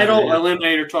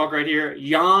eliminator talk right here.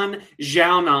 Yan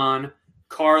Xiaonan,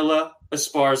 Carla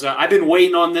Esparza. I've been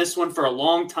waiting on this one for a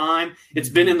long time. It's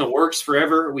been in the works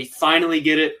forever. We finally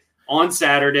get it on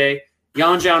Saturday.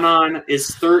 Yan Xiaonan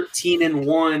is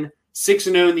 13-1,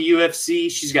 6-0 in the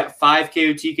UFC. She's got 5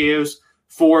 KO TKOs,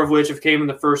 4 of which have came in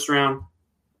the first round.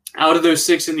 Out of those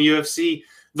 6 in the UFC,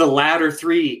 the latter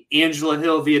 3, Angela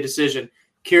Hill via decision,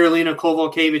 Karolina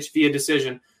Kowalkiewicz via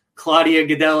decision, Claudia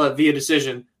Gadelha via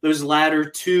decision. Those latter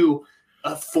 2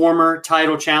 former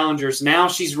title challengers. Now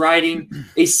she's riding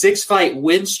a 6-fight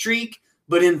win streak,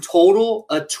 but in total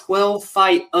a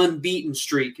 12-fight unbeaten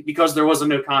streak because there was a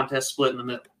no contest split in the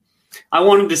middle. I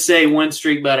wanted to say win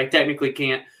streak, but I technically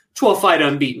can't. 12-fight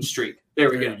unbeaten streak. There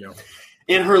we go.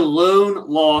 And her lone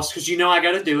loss, because I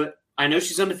got to do it. I know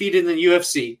she's undefeated in the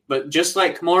UFC, but just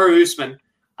like Kamaru Usman,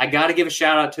 I got to give a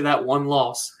shout-out to that one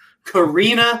loss.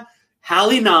 Karina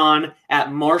Hallinan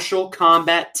at Martial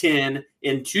Combat 10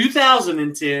 in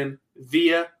 2010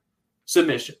 via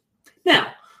submission.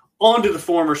 Now, On to the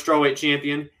former strawweight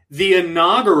champion, the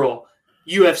inaugural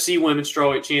UFC women's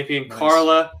strawweight champion, nice.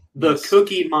 Carla, the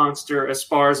Cookie Monster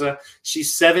Esparza.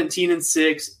 She's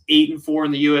 17-6, 8-4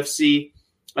 in the UFC.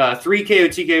 3 KO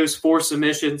TKOs, 4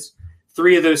 submissions.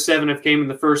 3 of those 7 have came in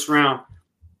the first round.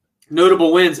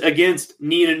 Notable wins against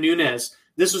Nina Nunes.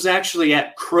 This was actually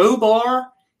at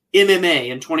Crowbar MMA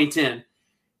in 2010.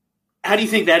 How do you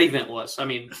think that event was? I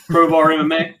mean, Crowbar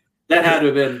MMA, that had to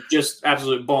have been just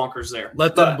absolute bonkers there.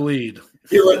 Let them bleed.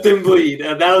 You let them bleed.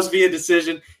 That was via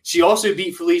decision. She also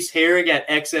beat Felice Herrig at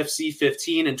XFC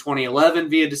 15 in 2011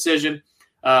 via decision.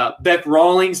 Beck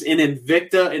Rawlings in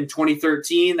Invicta in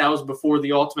 2013. That was before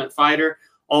The Ultimate Fighter,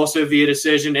 also via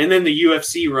decision. And then the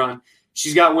UFC run.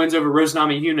 She's got wins over Rose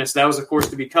Namajunas. That was, of course,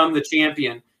 to become the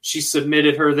champion. She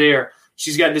submitted her there.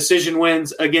 She's got decision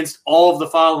wins against all of the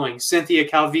following: Cynthia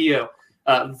Calvillo,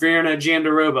 Verna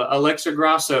Jandaroba, Alexa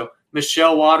Grasso,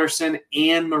 Michelle Watterson,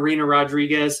 and Marina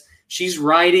Rodriguez. She's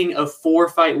riding a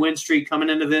 4-fight win streak coming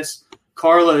into this.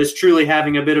 Carla is truly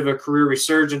having a bit of a career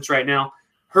resurgence right now.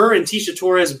 Her and Tisha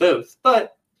Torres both.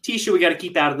 But Tisha, we got to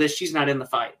keep out of this. She's not in the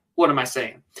fight. What am I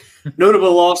saying?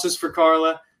 Notable losses for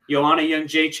Carla. Joanna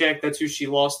Jędrzejczyk, that's who she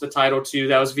lost the title to.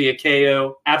 That was via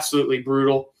KO. Absolutely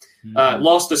brutal.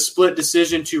 Lost a split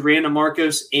decision to Randa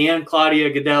Marcos and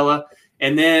Claudia Gadelha,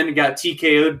 and then got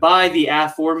TKO'd by the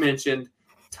aforementioned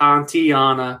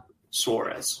Tatiana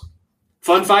Suarez.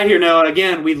 Fun fight here, Noah.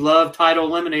 Again, we love title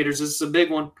eliminators. This is a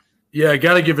big one. Yeah, I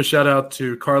got to give a shout-out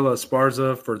to Carla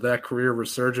Esparza for that career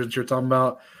resurgence you're talking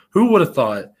about. Who would have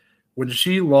thought when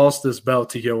she lost this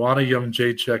belt to Joanna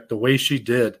Jędrzejczyk the way she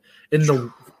did, in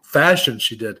the fashion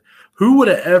she did, who would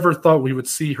have ever thought we would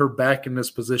see her back in this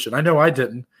position? I know I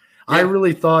didn't. Yeah. I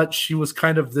really thought she was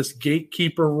kind of this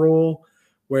gatekeeper role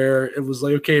where it was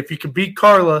like, okay, if you can beat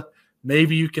Carla,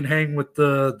 maybe you can hang with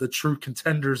the true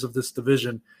contenders of this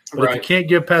division. But if you can't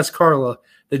get past Carla,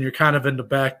 then you're kind of in the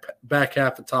back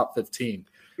half of top 15.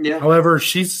 Yeah. However,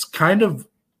 she's kind of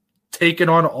taken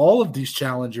on all of these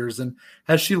challengers. And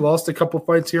has she lost a couple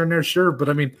fights here and there? Sure. But,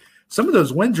 I mean, some of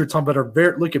those wins you're talking about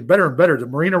are looking better and better. The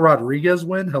Marina Rodriguez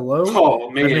win, hello? Oh,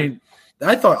 man. I mean,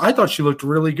 I thought she looked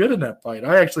really good in that fight.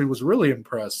 I actually was really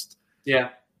impressed. Yeah.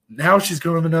 Now she's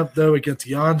going up, though, against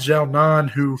Yan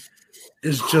Xiaonan, who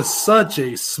is just such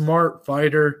a smart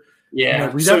fighter.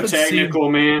 Yeah, so technical,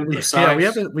 man. Yeah,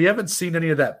 we haven't seen any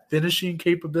of that finishing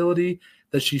capability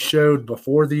that she showed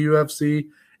before the UFC.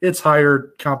 It's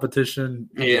higher competition.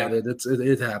 Yeah,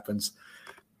 it happens.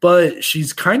 But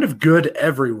she's kind of good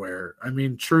everywhere. I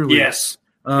mean, truly. Yes.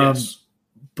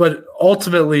 But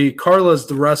ultimately, Carla's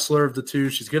the wrestler of the two.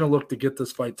 She's going to look to get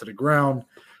this fight to the ground.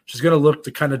 She's going to look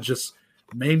to kind of just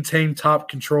maintain top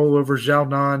control over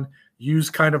Xiaonan, use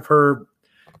kind of her,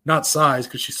 not size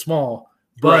because she's small,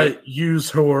 but use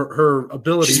her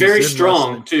abilities. She's very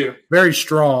strong, too. Very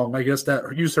strong. I guess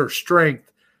that use her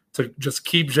strength to just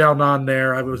keep Xiaonan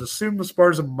there. I would assume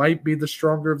Esparza might be the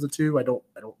stronger of the two. I don't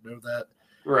know that.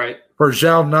 Right. For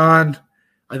Xiaonan,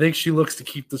 I think she looks to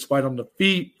keep this fight on the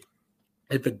feet.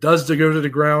 If it does to go to the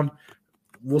ground,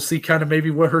 we'll see kind of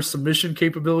maybe what her submission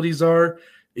capabilities are.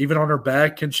 Even on her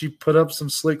back, can she put up some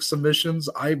slick submissions?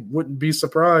 I wouldn't be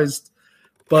surprised.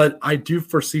 But I do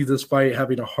foresee this fight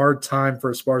having a hard time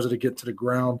for Esparza to get to the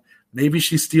ground. Maybe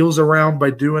she steals around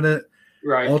by doing it.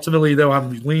 Right. Ultimately, though,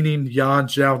 I'm leaning Yan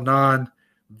Xiaonan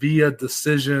via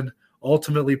decision,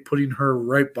 ultimately putting her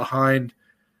right behind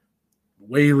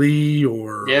Wei Li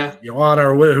or Joanna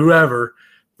or whoever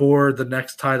for the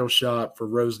next title shot for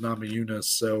Rose Namajunas.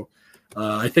 So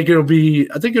I think it'll be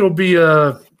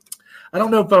a. I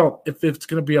don't know if it's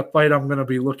going to be a fight I'm going to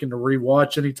be looking to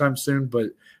rewatch anytime soon, but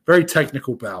very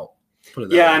technical bout.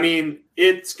 I mean,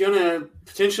 it's going to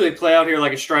potentially play out here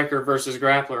like a striker versus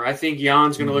grappler. I think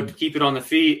Jan's going to look to keep it on the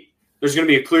feet. There's going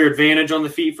to be a clear advantage on the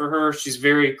feet for her. She's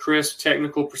very crisp,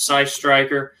 technical, precise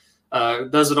striker.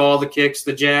 Does it all, the kicks,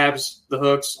 the jabs, the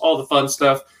hooks, all the fun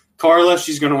stuff. Carla,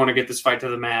 she's going to want to get this fight to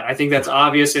the mat. I think that's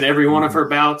obvious in every one of her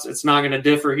bouts. It's not going to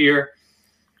differ here.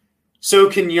 So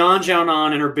can Yan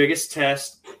Xiaonan in her biggest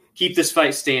test keep this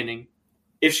fight standing?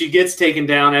 If she gets taken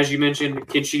down, as you mentioned,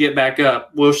 can she get back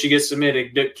up? Will she get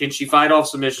submitted? Can she fight off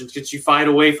submissions? Can she fight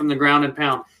away from the ground and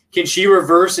pound? Can she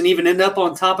reverse and even end up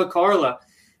on top of Carla?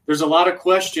 There's a lot of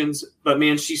questions, but,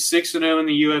 man, she's 6-0 in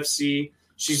the UFC.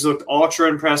 She's looked ultra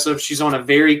impressive. She's on a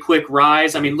very quick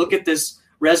rise. I mean, look at this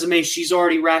resume she's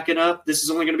already racking up. This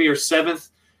is only going to be her 7th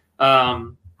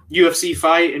UFC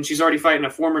fight, and she's already fighting a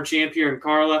former champion,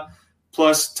 Carla,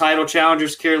 plus title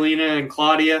challengers Carolina and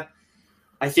Claudia.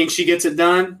 I think she gets it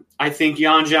done. I think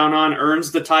Yan Xiaonan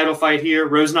earns the title fight here.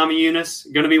 Rose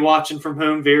Namajunas going to be watching from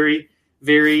home very,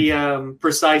 very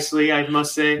precisely, I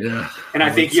must say. Yeah, and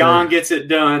I think Jan gets it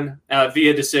done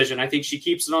via decision. I think she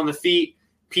keeps it on the feet,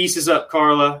 pieces up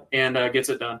Carla, and gets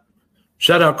it done.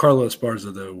 Shout out Carla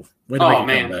Esparza, though. Way to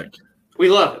make a comeback. We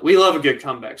love it. We love a good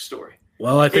comeback story.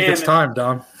 Well, I think it's time,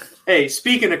 Dom. Hey,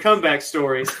 speaking of comeback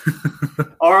stories,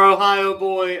 our Ohio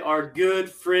boy, our good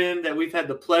friend that we've had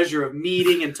the pleasure of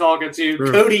meeting and talking to,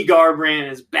 Cody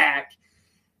Garbrandt, is back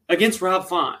against Rob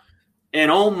Font.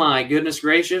 And oh my goodness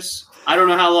gracious, I don't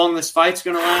know how long this fight's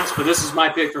going to last, but this is my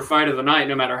pick for fight of the night,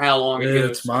 no matter how long it goes.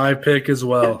 It's my pick as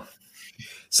well.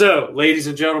 So, ladies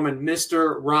and gentlemen,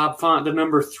 Mr. Rob Font, the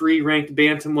number 3 ranked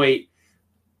bantamweight.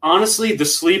 Honestly, the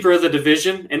sleeper of the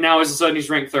division, and now all of a sudden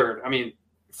he's ranked 3rd. I mean,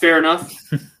 fair enough.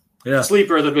 Yeah.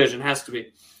 Sleeper of the division has to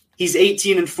be. He's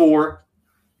 18-4,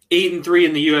 8-3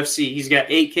 in the UFC. He's got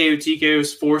 8 KO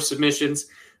TKOs, 4 submissions.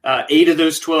 8 of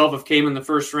those 12 have came in the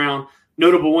first round.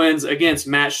 Notable wins against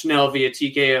Matt Schnell via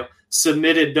TKO.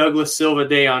 Submitted Douglas Silva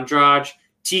de Andrade.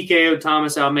 TKO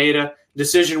Thomas Almeida.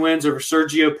 Decision wins over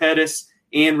Sergio Pettis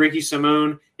and Ricky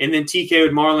Simone. And then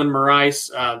TKO'd Marlon Moraes.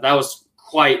 That was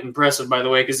quite impressive, by the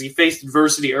way, because he faced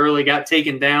adversity early, got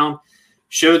taken down,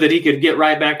 showed that he could get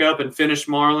right back up and finish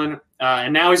Marlon.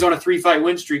 And now he's on a 3-fight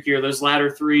win streak here, those latter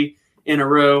 3 in a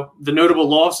row. The notable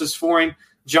losses for him,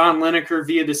 John Lineker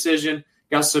via decision,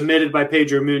 got submitted by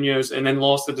Pedro Munoz, and then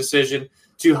lost the decision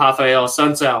to Rafael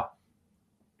Assunção.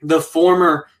 The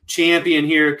former champion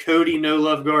here, Cody No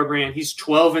Love Garbrandt, he's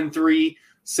 12-3,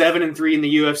 7-3 in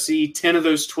the UFC. 10 of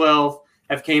those 12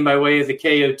 have came by way of the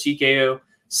KO TKO,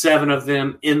 7 of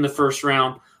them in the first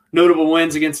round. Notable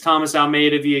wins against Thomas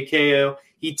Almeida via KO.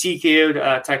 He TKO'd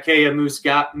Takeya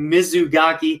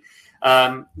Mizugaki.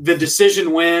 The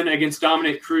decision win against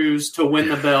Dominic Cruz to win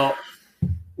the belt.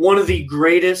 One of the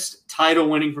greatest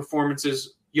title-winning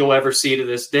performances you'll ever see to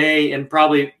this day, and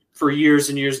probably for years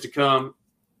and years to come.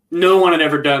 No one had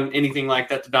ever done anything like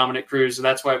that to Dominic Cruz, and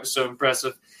that's why it was so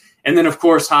impressive. And then, of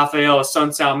course, Rafael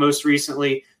Assunção most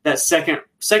recently, that second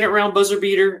round buzzer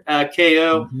beater,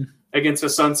 KO against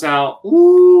Assunção.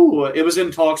 Ooh, it was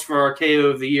in talks for our KO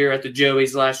of the year at the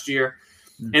Joey's last year.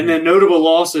 And then notable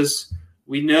losses,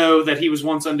 we know that he was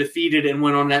once undefeated and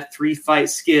went on that 3-fight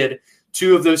skid.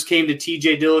 2 of those came to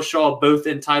TJ Dillashaw, both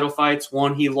in title fights.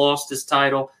 One, he lost his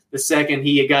title. The second,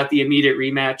 he got the immediate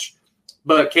rematch,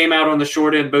 but came out on the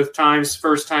short end both times.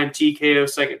 First time TKO,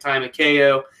 second time a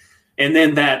KO. And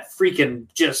then that freaking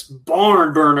just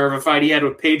barn burner of a fight he had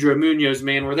with Pedro Munoz,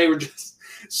 man, where they were just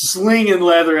slinging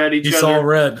leather at each other. He saw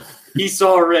red. He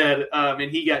saw red,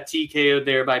 and he got TKO'd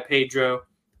there by Pedro.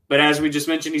 But as we just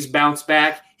mentioned, he's bounced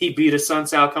back. He beat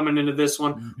Assunção coming into this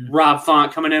one. Rob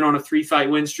Font coming in on a 3-fight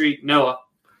win streak. Noah,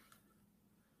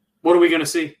 what are we going to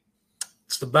see?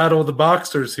 It's the battle of the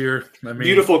boxers here. I mean,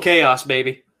 beautiful chaos,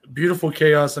 baby. Beautiful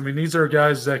chaos. I mean, these are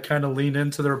guys that kind of lean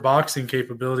into their boxing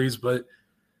capabilities, but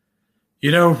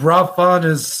Rob Font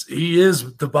is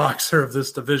the boxer of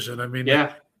this division. I mean,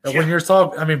 when you're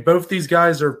talking, I mean, both these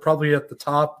guys are probably at the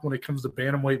top when it comes to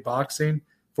bantamweight boxing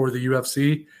for the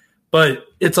UFC, but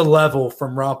it's a level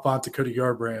from Rob Font to Cody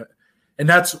Garbrandt, and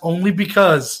that's only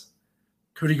because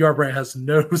Cody Garbrandt has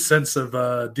no sense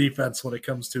of defense when it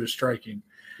comes to his striking.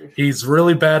 He's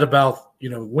really bad about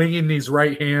winging these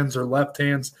right hands or left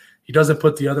hands. He doesn't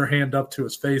put the other hand up to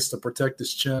his face to protect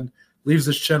his chin, leaves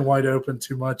his chin wide open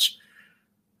too much.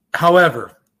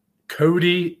 However,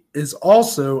 Cody is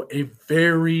also a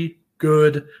very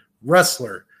good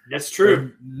wrestler. That's true.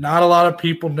 And not a lot of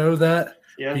people know that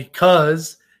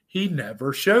because he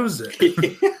never shows it.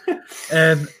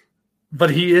 But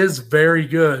he is very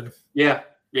good. Yeah.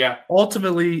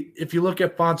 Ultimately, if you look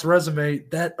at Font's resume,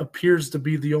 that appears to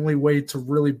be the only way to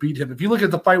really beat him. If you look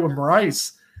at the fight with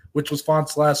Moraes, which was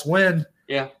Font's last win,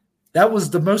 that was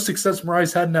the most success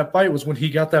Moraes had in that fight was when he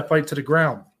got that fight to the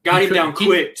ground. Got him down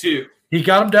quick, too. He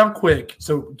got him down quick.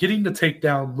 So getting the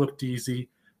takedown looked easy,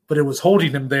 but it was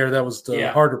holding him there that was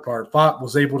the harder part. Font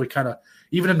was able to kind of,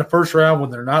 even in the first round when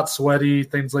they're not sweaty,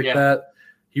 things like that,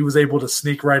 he was able to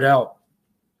sneak right out.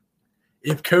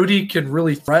 If Cody can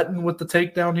really threaten with the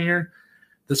takedown here,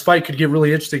 this fight could get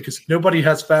really interesting because nobody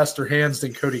has faster hands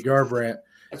than Cody Garbrandt.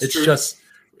 It's true. Just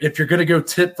if you're going to go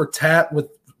tit for tat with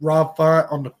Rob Font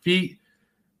on the feet,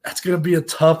 that's going to be a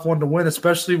tough one to win,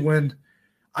 especially when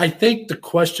I think the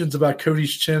questions about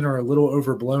Cody's chin are a little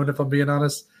overblown, if I'm being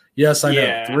honest. Yes, I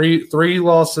know. Three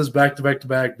losses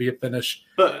back-to-back via finish.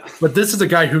 But this is a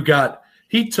guy who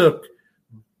he took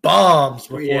bombs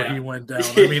before he went down.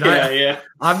 I mean,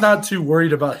 I'm not too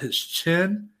worried about his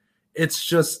chin. It's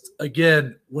just,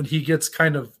 again, when he gets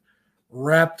kind of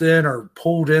wrapped in or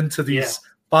pulled into these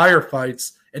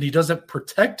firefights and he doesn't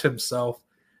protect himself,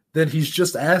 then he's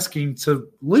just asking to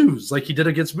lose like he did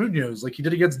against Munoz, like he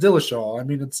did against Dillashaw. I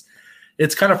mean,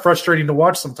 it's kind of frustrating to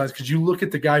watch sometimes because you look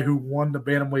at the guy who won the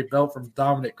bantamweight belt from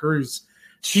Dominic Cruz.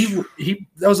 He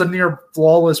that was a near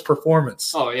flawless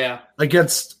performance. Oh, yeah.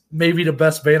 Against maybe the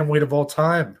best bantamweight of all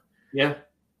time. Yeah.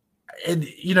 And,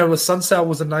 Assunção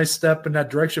was a nice step in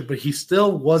that direction, but he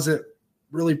still wasn't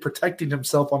really protecting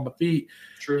himself on the feet.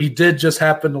 True. He did just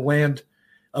happen to land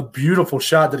a beautiful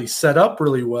shot that he set up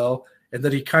really well and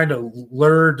that he kind of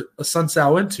lured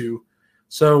Assunção into.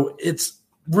 So it's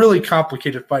really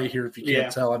complicated fight here if you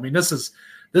can't tell. I mean, this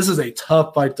is a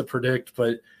tough fight to predict,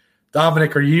 but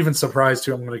Dominic, are you even surprised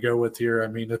who I'm going to go with here? I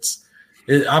mean,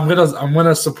 I'm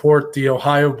gonna support the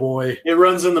Ohio boy. It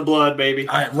runs in the blood, baby.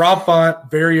 Rob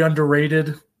Font, very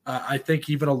underrated. I think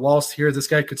even a loss here, this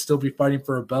guy could still be fighting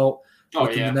for a belt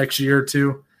within the next year or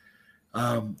two.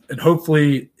 And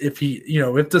hopefully, if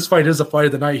this fight is a fight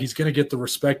of the night, he's going to get the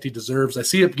respect he deserves. I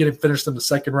see it getting finished in the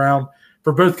second round.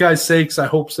 For both guys' sakes, I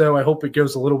hope so. I hope it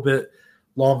goes a little bit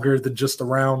longer than just a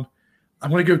round. I'm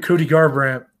going to go Cody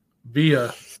Garbrandt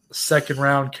via second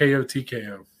round KO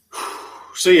TKO.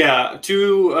 So yeah,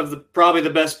 two of probably the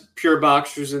best pure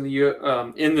boxers in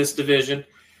this division.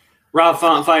 Rob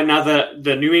Font fighting out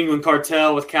the New England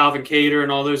Cartel with Calvin Kattar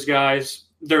and all those guys.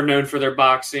 They're known for their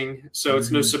boxing, so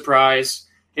it's no surprise.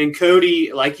 And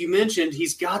Cody, like you mentioned,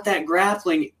 he's got that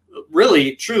grappling,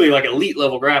 really, truly like elite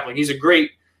level grappling. He's a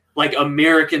great like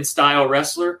American style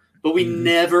wrestler, but we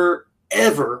never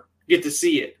ever get to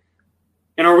see it.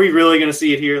 And are we really going to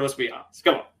see it here? Let's be honest.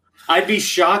 Come on. I'd be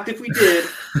shocked if we did.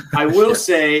 I will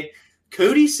say,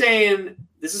 Cody's saying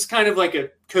this is kind of like a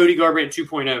Cody Garbrandt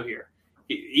 2.0 here.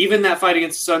 Even that fight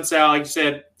against Assunção, like you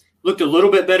said, looked a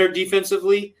little bit better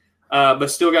defensively, but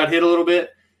still got hit a little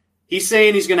bit. He's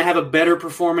saying he's going to have a better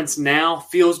performance now,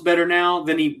 feels better now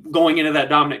than he going into that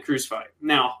Dominic Cruz fight.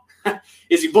 Now,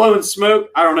 is he blowing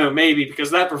smoke? I don't know, maybe,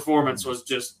 because that performance was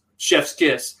just chef's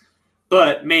kiss.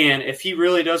 But, man, if he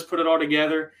really does put it all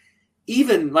together,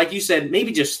 even, like you said,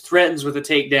 maybe just threatens with a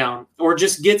takedown or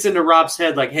just gets into Rob's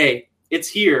head like, hey, it's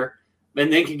here,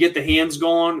 and then can get the hands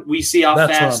going. We see how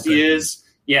fast he is.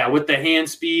 Yeah, with the hand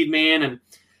speed, man. And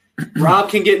Rob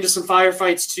can get into some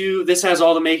firefights too. This has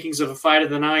all the makings of a fight of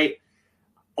the night.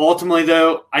 Ultimately,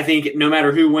 though, I think no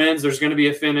matter who wins, there's going to be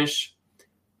a finish.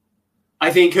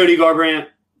 I think Cody Garbrandt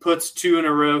puts two in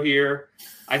a row here.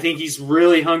 I think he's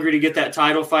really hungry to get that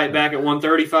title fight back at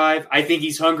 135. I think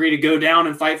he's hungry to go down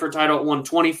and fight for a title at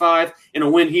 125. And a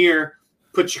win here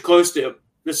puts you close to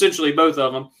essentially both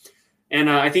of them. And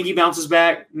I think he bounces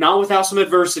back, not without some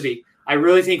adversity. I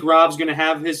really think Rob's going to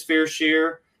have his fair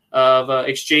share of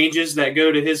exchanges that go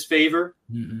to his favor.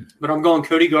 Mm-hmm. But I'm going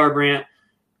Cody Garbrandt.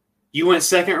 You went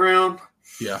second round?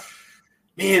 Yeah.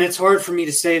 Man, it's hard for me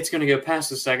to say it's going to go past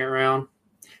the second round.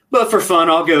 But for fun,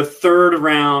 I'll go third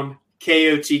round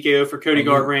KO TKO for Cody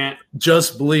Garbrandt.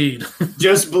 Just bleed.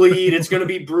 Just bleed. It's going to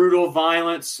be brutal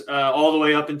violence all the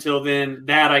way up until then.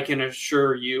 That I can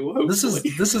assure you.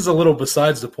 Hopefully. This is a little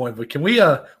besides the point, but can we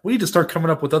need to start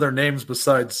coming up with other names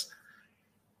besides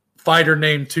Fighter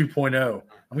Name 2.0.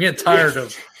 I'm getting tired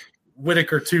of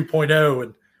Whitaker 2.0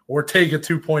 and Ortega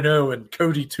 2.0 and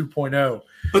Cody 2.0.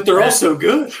 But they're also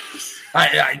good.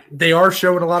 They are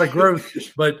showing a lot of growth,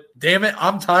 but damn it,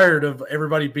 I'm tired of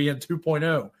everybody being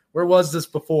 2.0. Where was this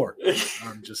before?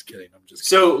 I'm just kidding.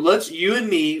 So you and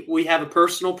me, we have a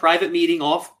personal private meeting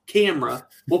off camera.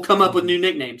 We'll come up with new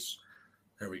nicknames.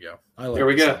 There we go. I like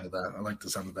the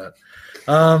sound of that.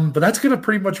 But that's going to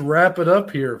pretty much wrap it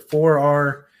up here for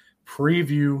our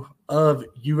preview of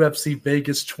UFC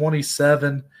Vegas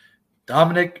 27.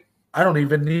 Dominic, I don't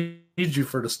even need you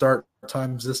for the start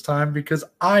times this time because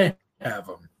I have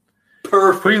them.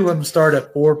 Perfect. Prelims start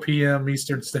at 4 p.m.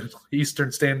 Eastern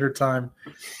Standard Time.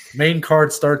 Main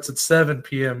card starts at 7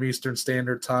 p.m. Eastern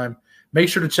Standard Time. Make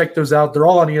sure to check those out. They're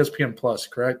all on ESPN Plus,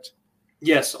 correct?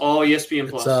 Yes, all ESPN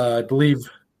Plus. I believe.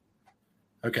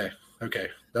 Okay.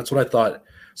 That's what I thought.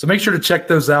 So make sure to check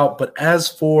those out. But as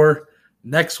for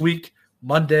next week,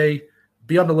 Monday,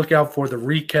 be on the lookout for the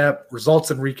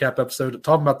results and recap episode,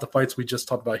 talking about the fights we just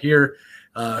talked about here.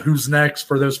 Who's next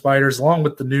for those fighters, along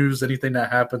with the news, anything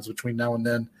that happens between now and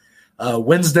then.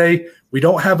 Wednesday, we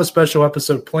don't have a special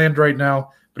episode planned right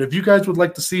now, but if you guys would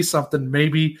like to see something,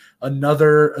 maybe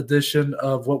another edition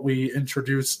of what we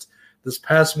introduced this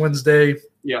past Wednesday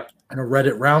in a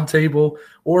Reddit roundtable,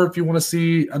 or if you want to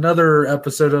see another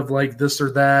episode of like this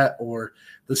or that, or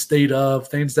the state of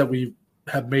things that we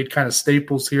have made kind of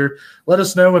staples here, let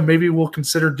us know, and maybe we'll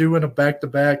consider doing a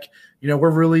back-to-back.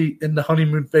 We're really in the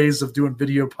honeymoon phase of doing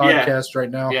video podcasts right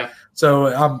now. Yeah. So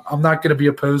I'm not going to be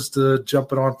opposed to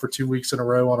jumping on for 2 weeks in a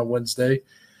row on a Wednesday.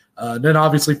 And then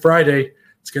obviously Friday,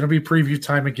 it's going to be preview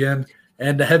time again.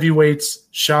 And the heavyweights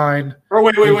shine. Oh,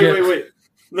 wait.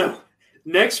 No.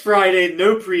 Next Friday,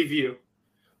 no preview.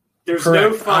 There's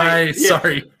correct. no fight.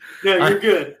 Sorry. No, you're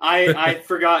good. I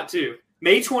forgot to.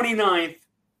 May 29th,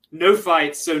 no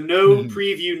fights, so no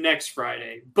preview next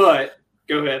Friday. But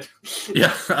go ahead.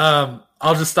 Yeah,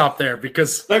 I'll just stop there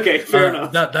because okay, fair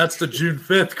enough. That's the June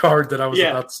 5th card that I was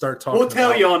about to start talking about. We'll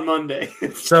tell you on Monday.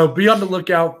 So be on the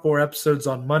lookout for episodes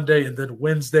on Monday and then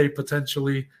Wednesday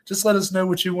potentially. Just let us know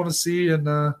what you want to see,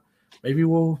 and maybe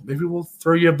we'll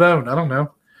throw you a bone. I don't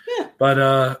know. Yeah.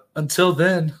 But until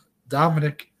then,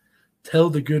 Dominic, tell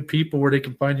the good people where they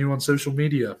can find you on social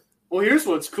media. Well, here's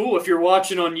what's cool. If you're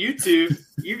watching on YouTube,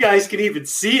 you guys can even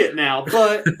see it now.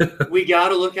 But we got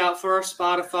to look out for our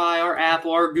Spotify, our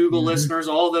Apple, our Google listeners,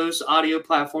 all those audio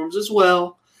platforms as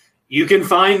well. You can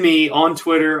find me on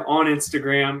Twitter, on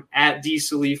Instagram, at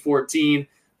DSalee14.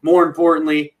 More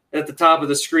importantly, at the top of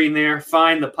the screen there,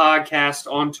 find the podcast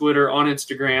on Twitter, on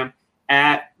Instagram,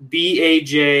 at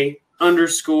BAJ_MMA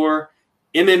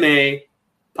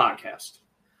podcast.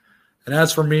 And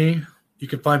as for me, you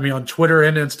can find me on Twitter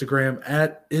and Instagram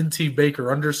at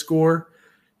ntbaker_.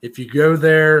 If you go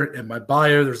there in my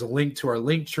bio, there's a link to our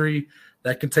link tree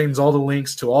that contains all the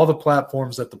links to all the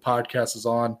platforms that the podcast is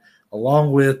on,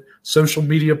 along with social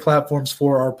media platforms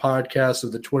for our podcast. So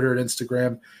the Twitter and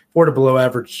Instagram for the Below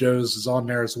Average Joes is on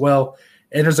there as well.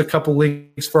 And there's a couple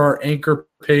links for our Anchor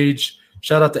page.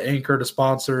 Shout out to Anchor, the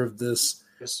sponsor of this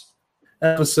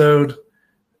episode.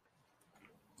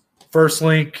 First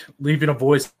link, leaving a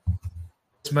voice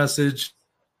message.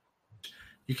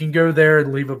 You can go there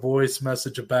and leave a voice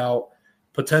message about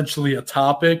potentially a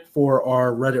topic for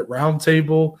our Reddit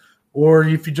roundtable, or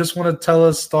if you just want to tell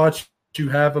us thoughts you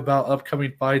have about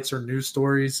upcoming fights or news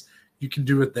stories, you can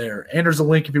do it there. And there's a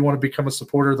link if you want to become a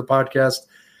supporter of the podcast.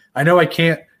 I know I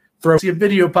can't throw a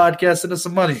video podcast into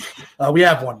some money. We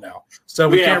have one now, so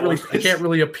I can't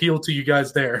really appeal to you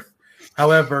guys there.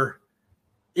 However,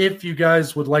 if you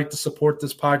guys would like to support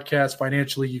this podcast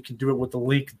financially, you can do it with the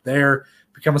link there.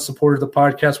 Become a supporter of the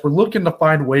podcast. We're looking to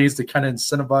find ways to kind of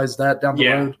incentivize that down the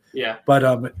road. Yeah.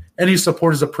 But any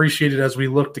support is appreciated as we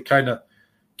look to kind of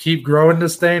keep growing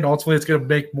this thing. Ultimately, it's going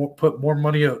to put more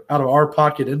money out of our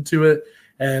pocket into it.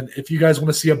 And if you guys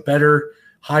want to see a better,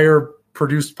 higher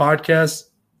produced podcast,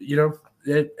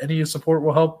 any support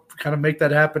will help kind of make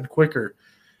that happen quicker.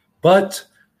 But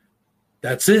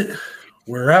that's it.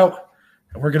 We're out.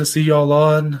 And we're going to see y'all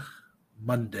on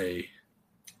Monday.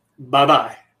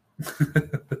 Bye-bye.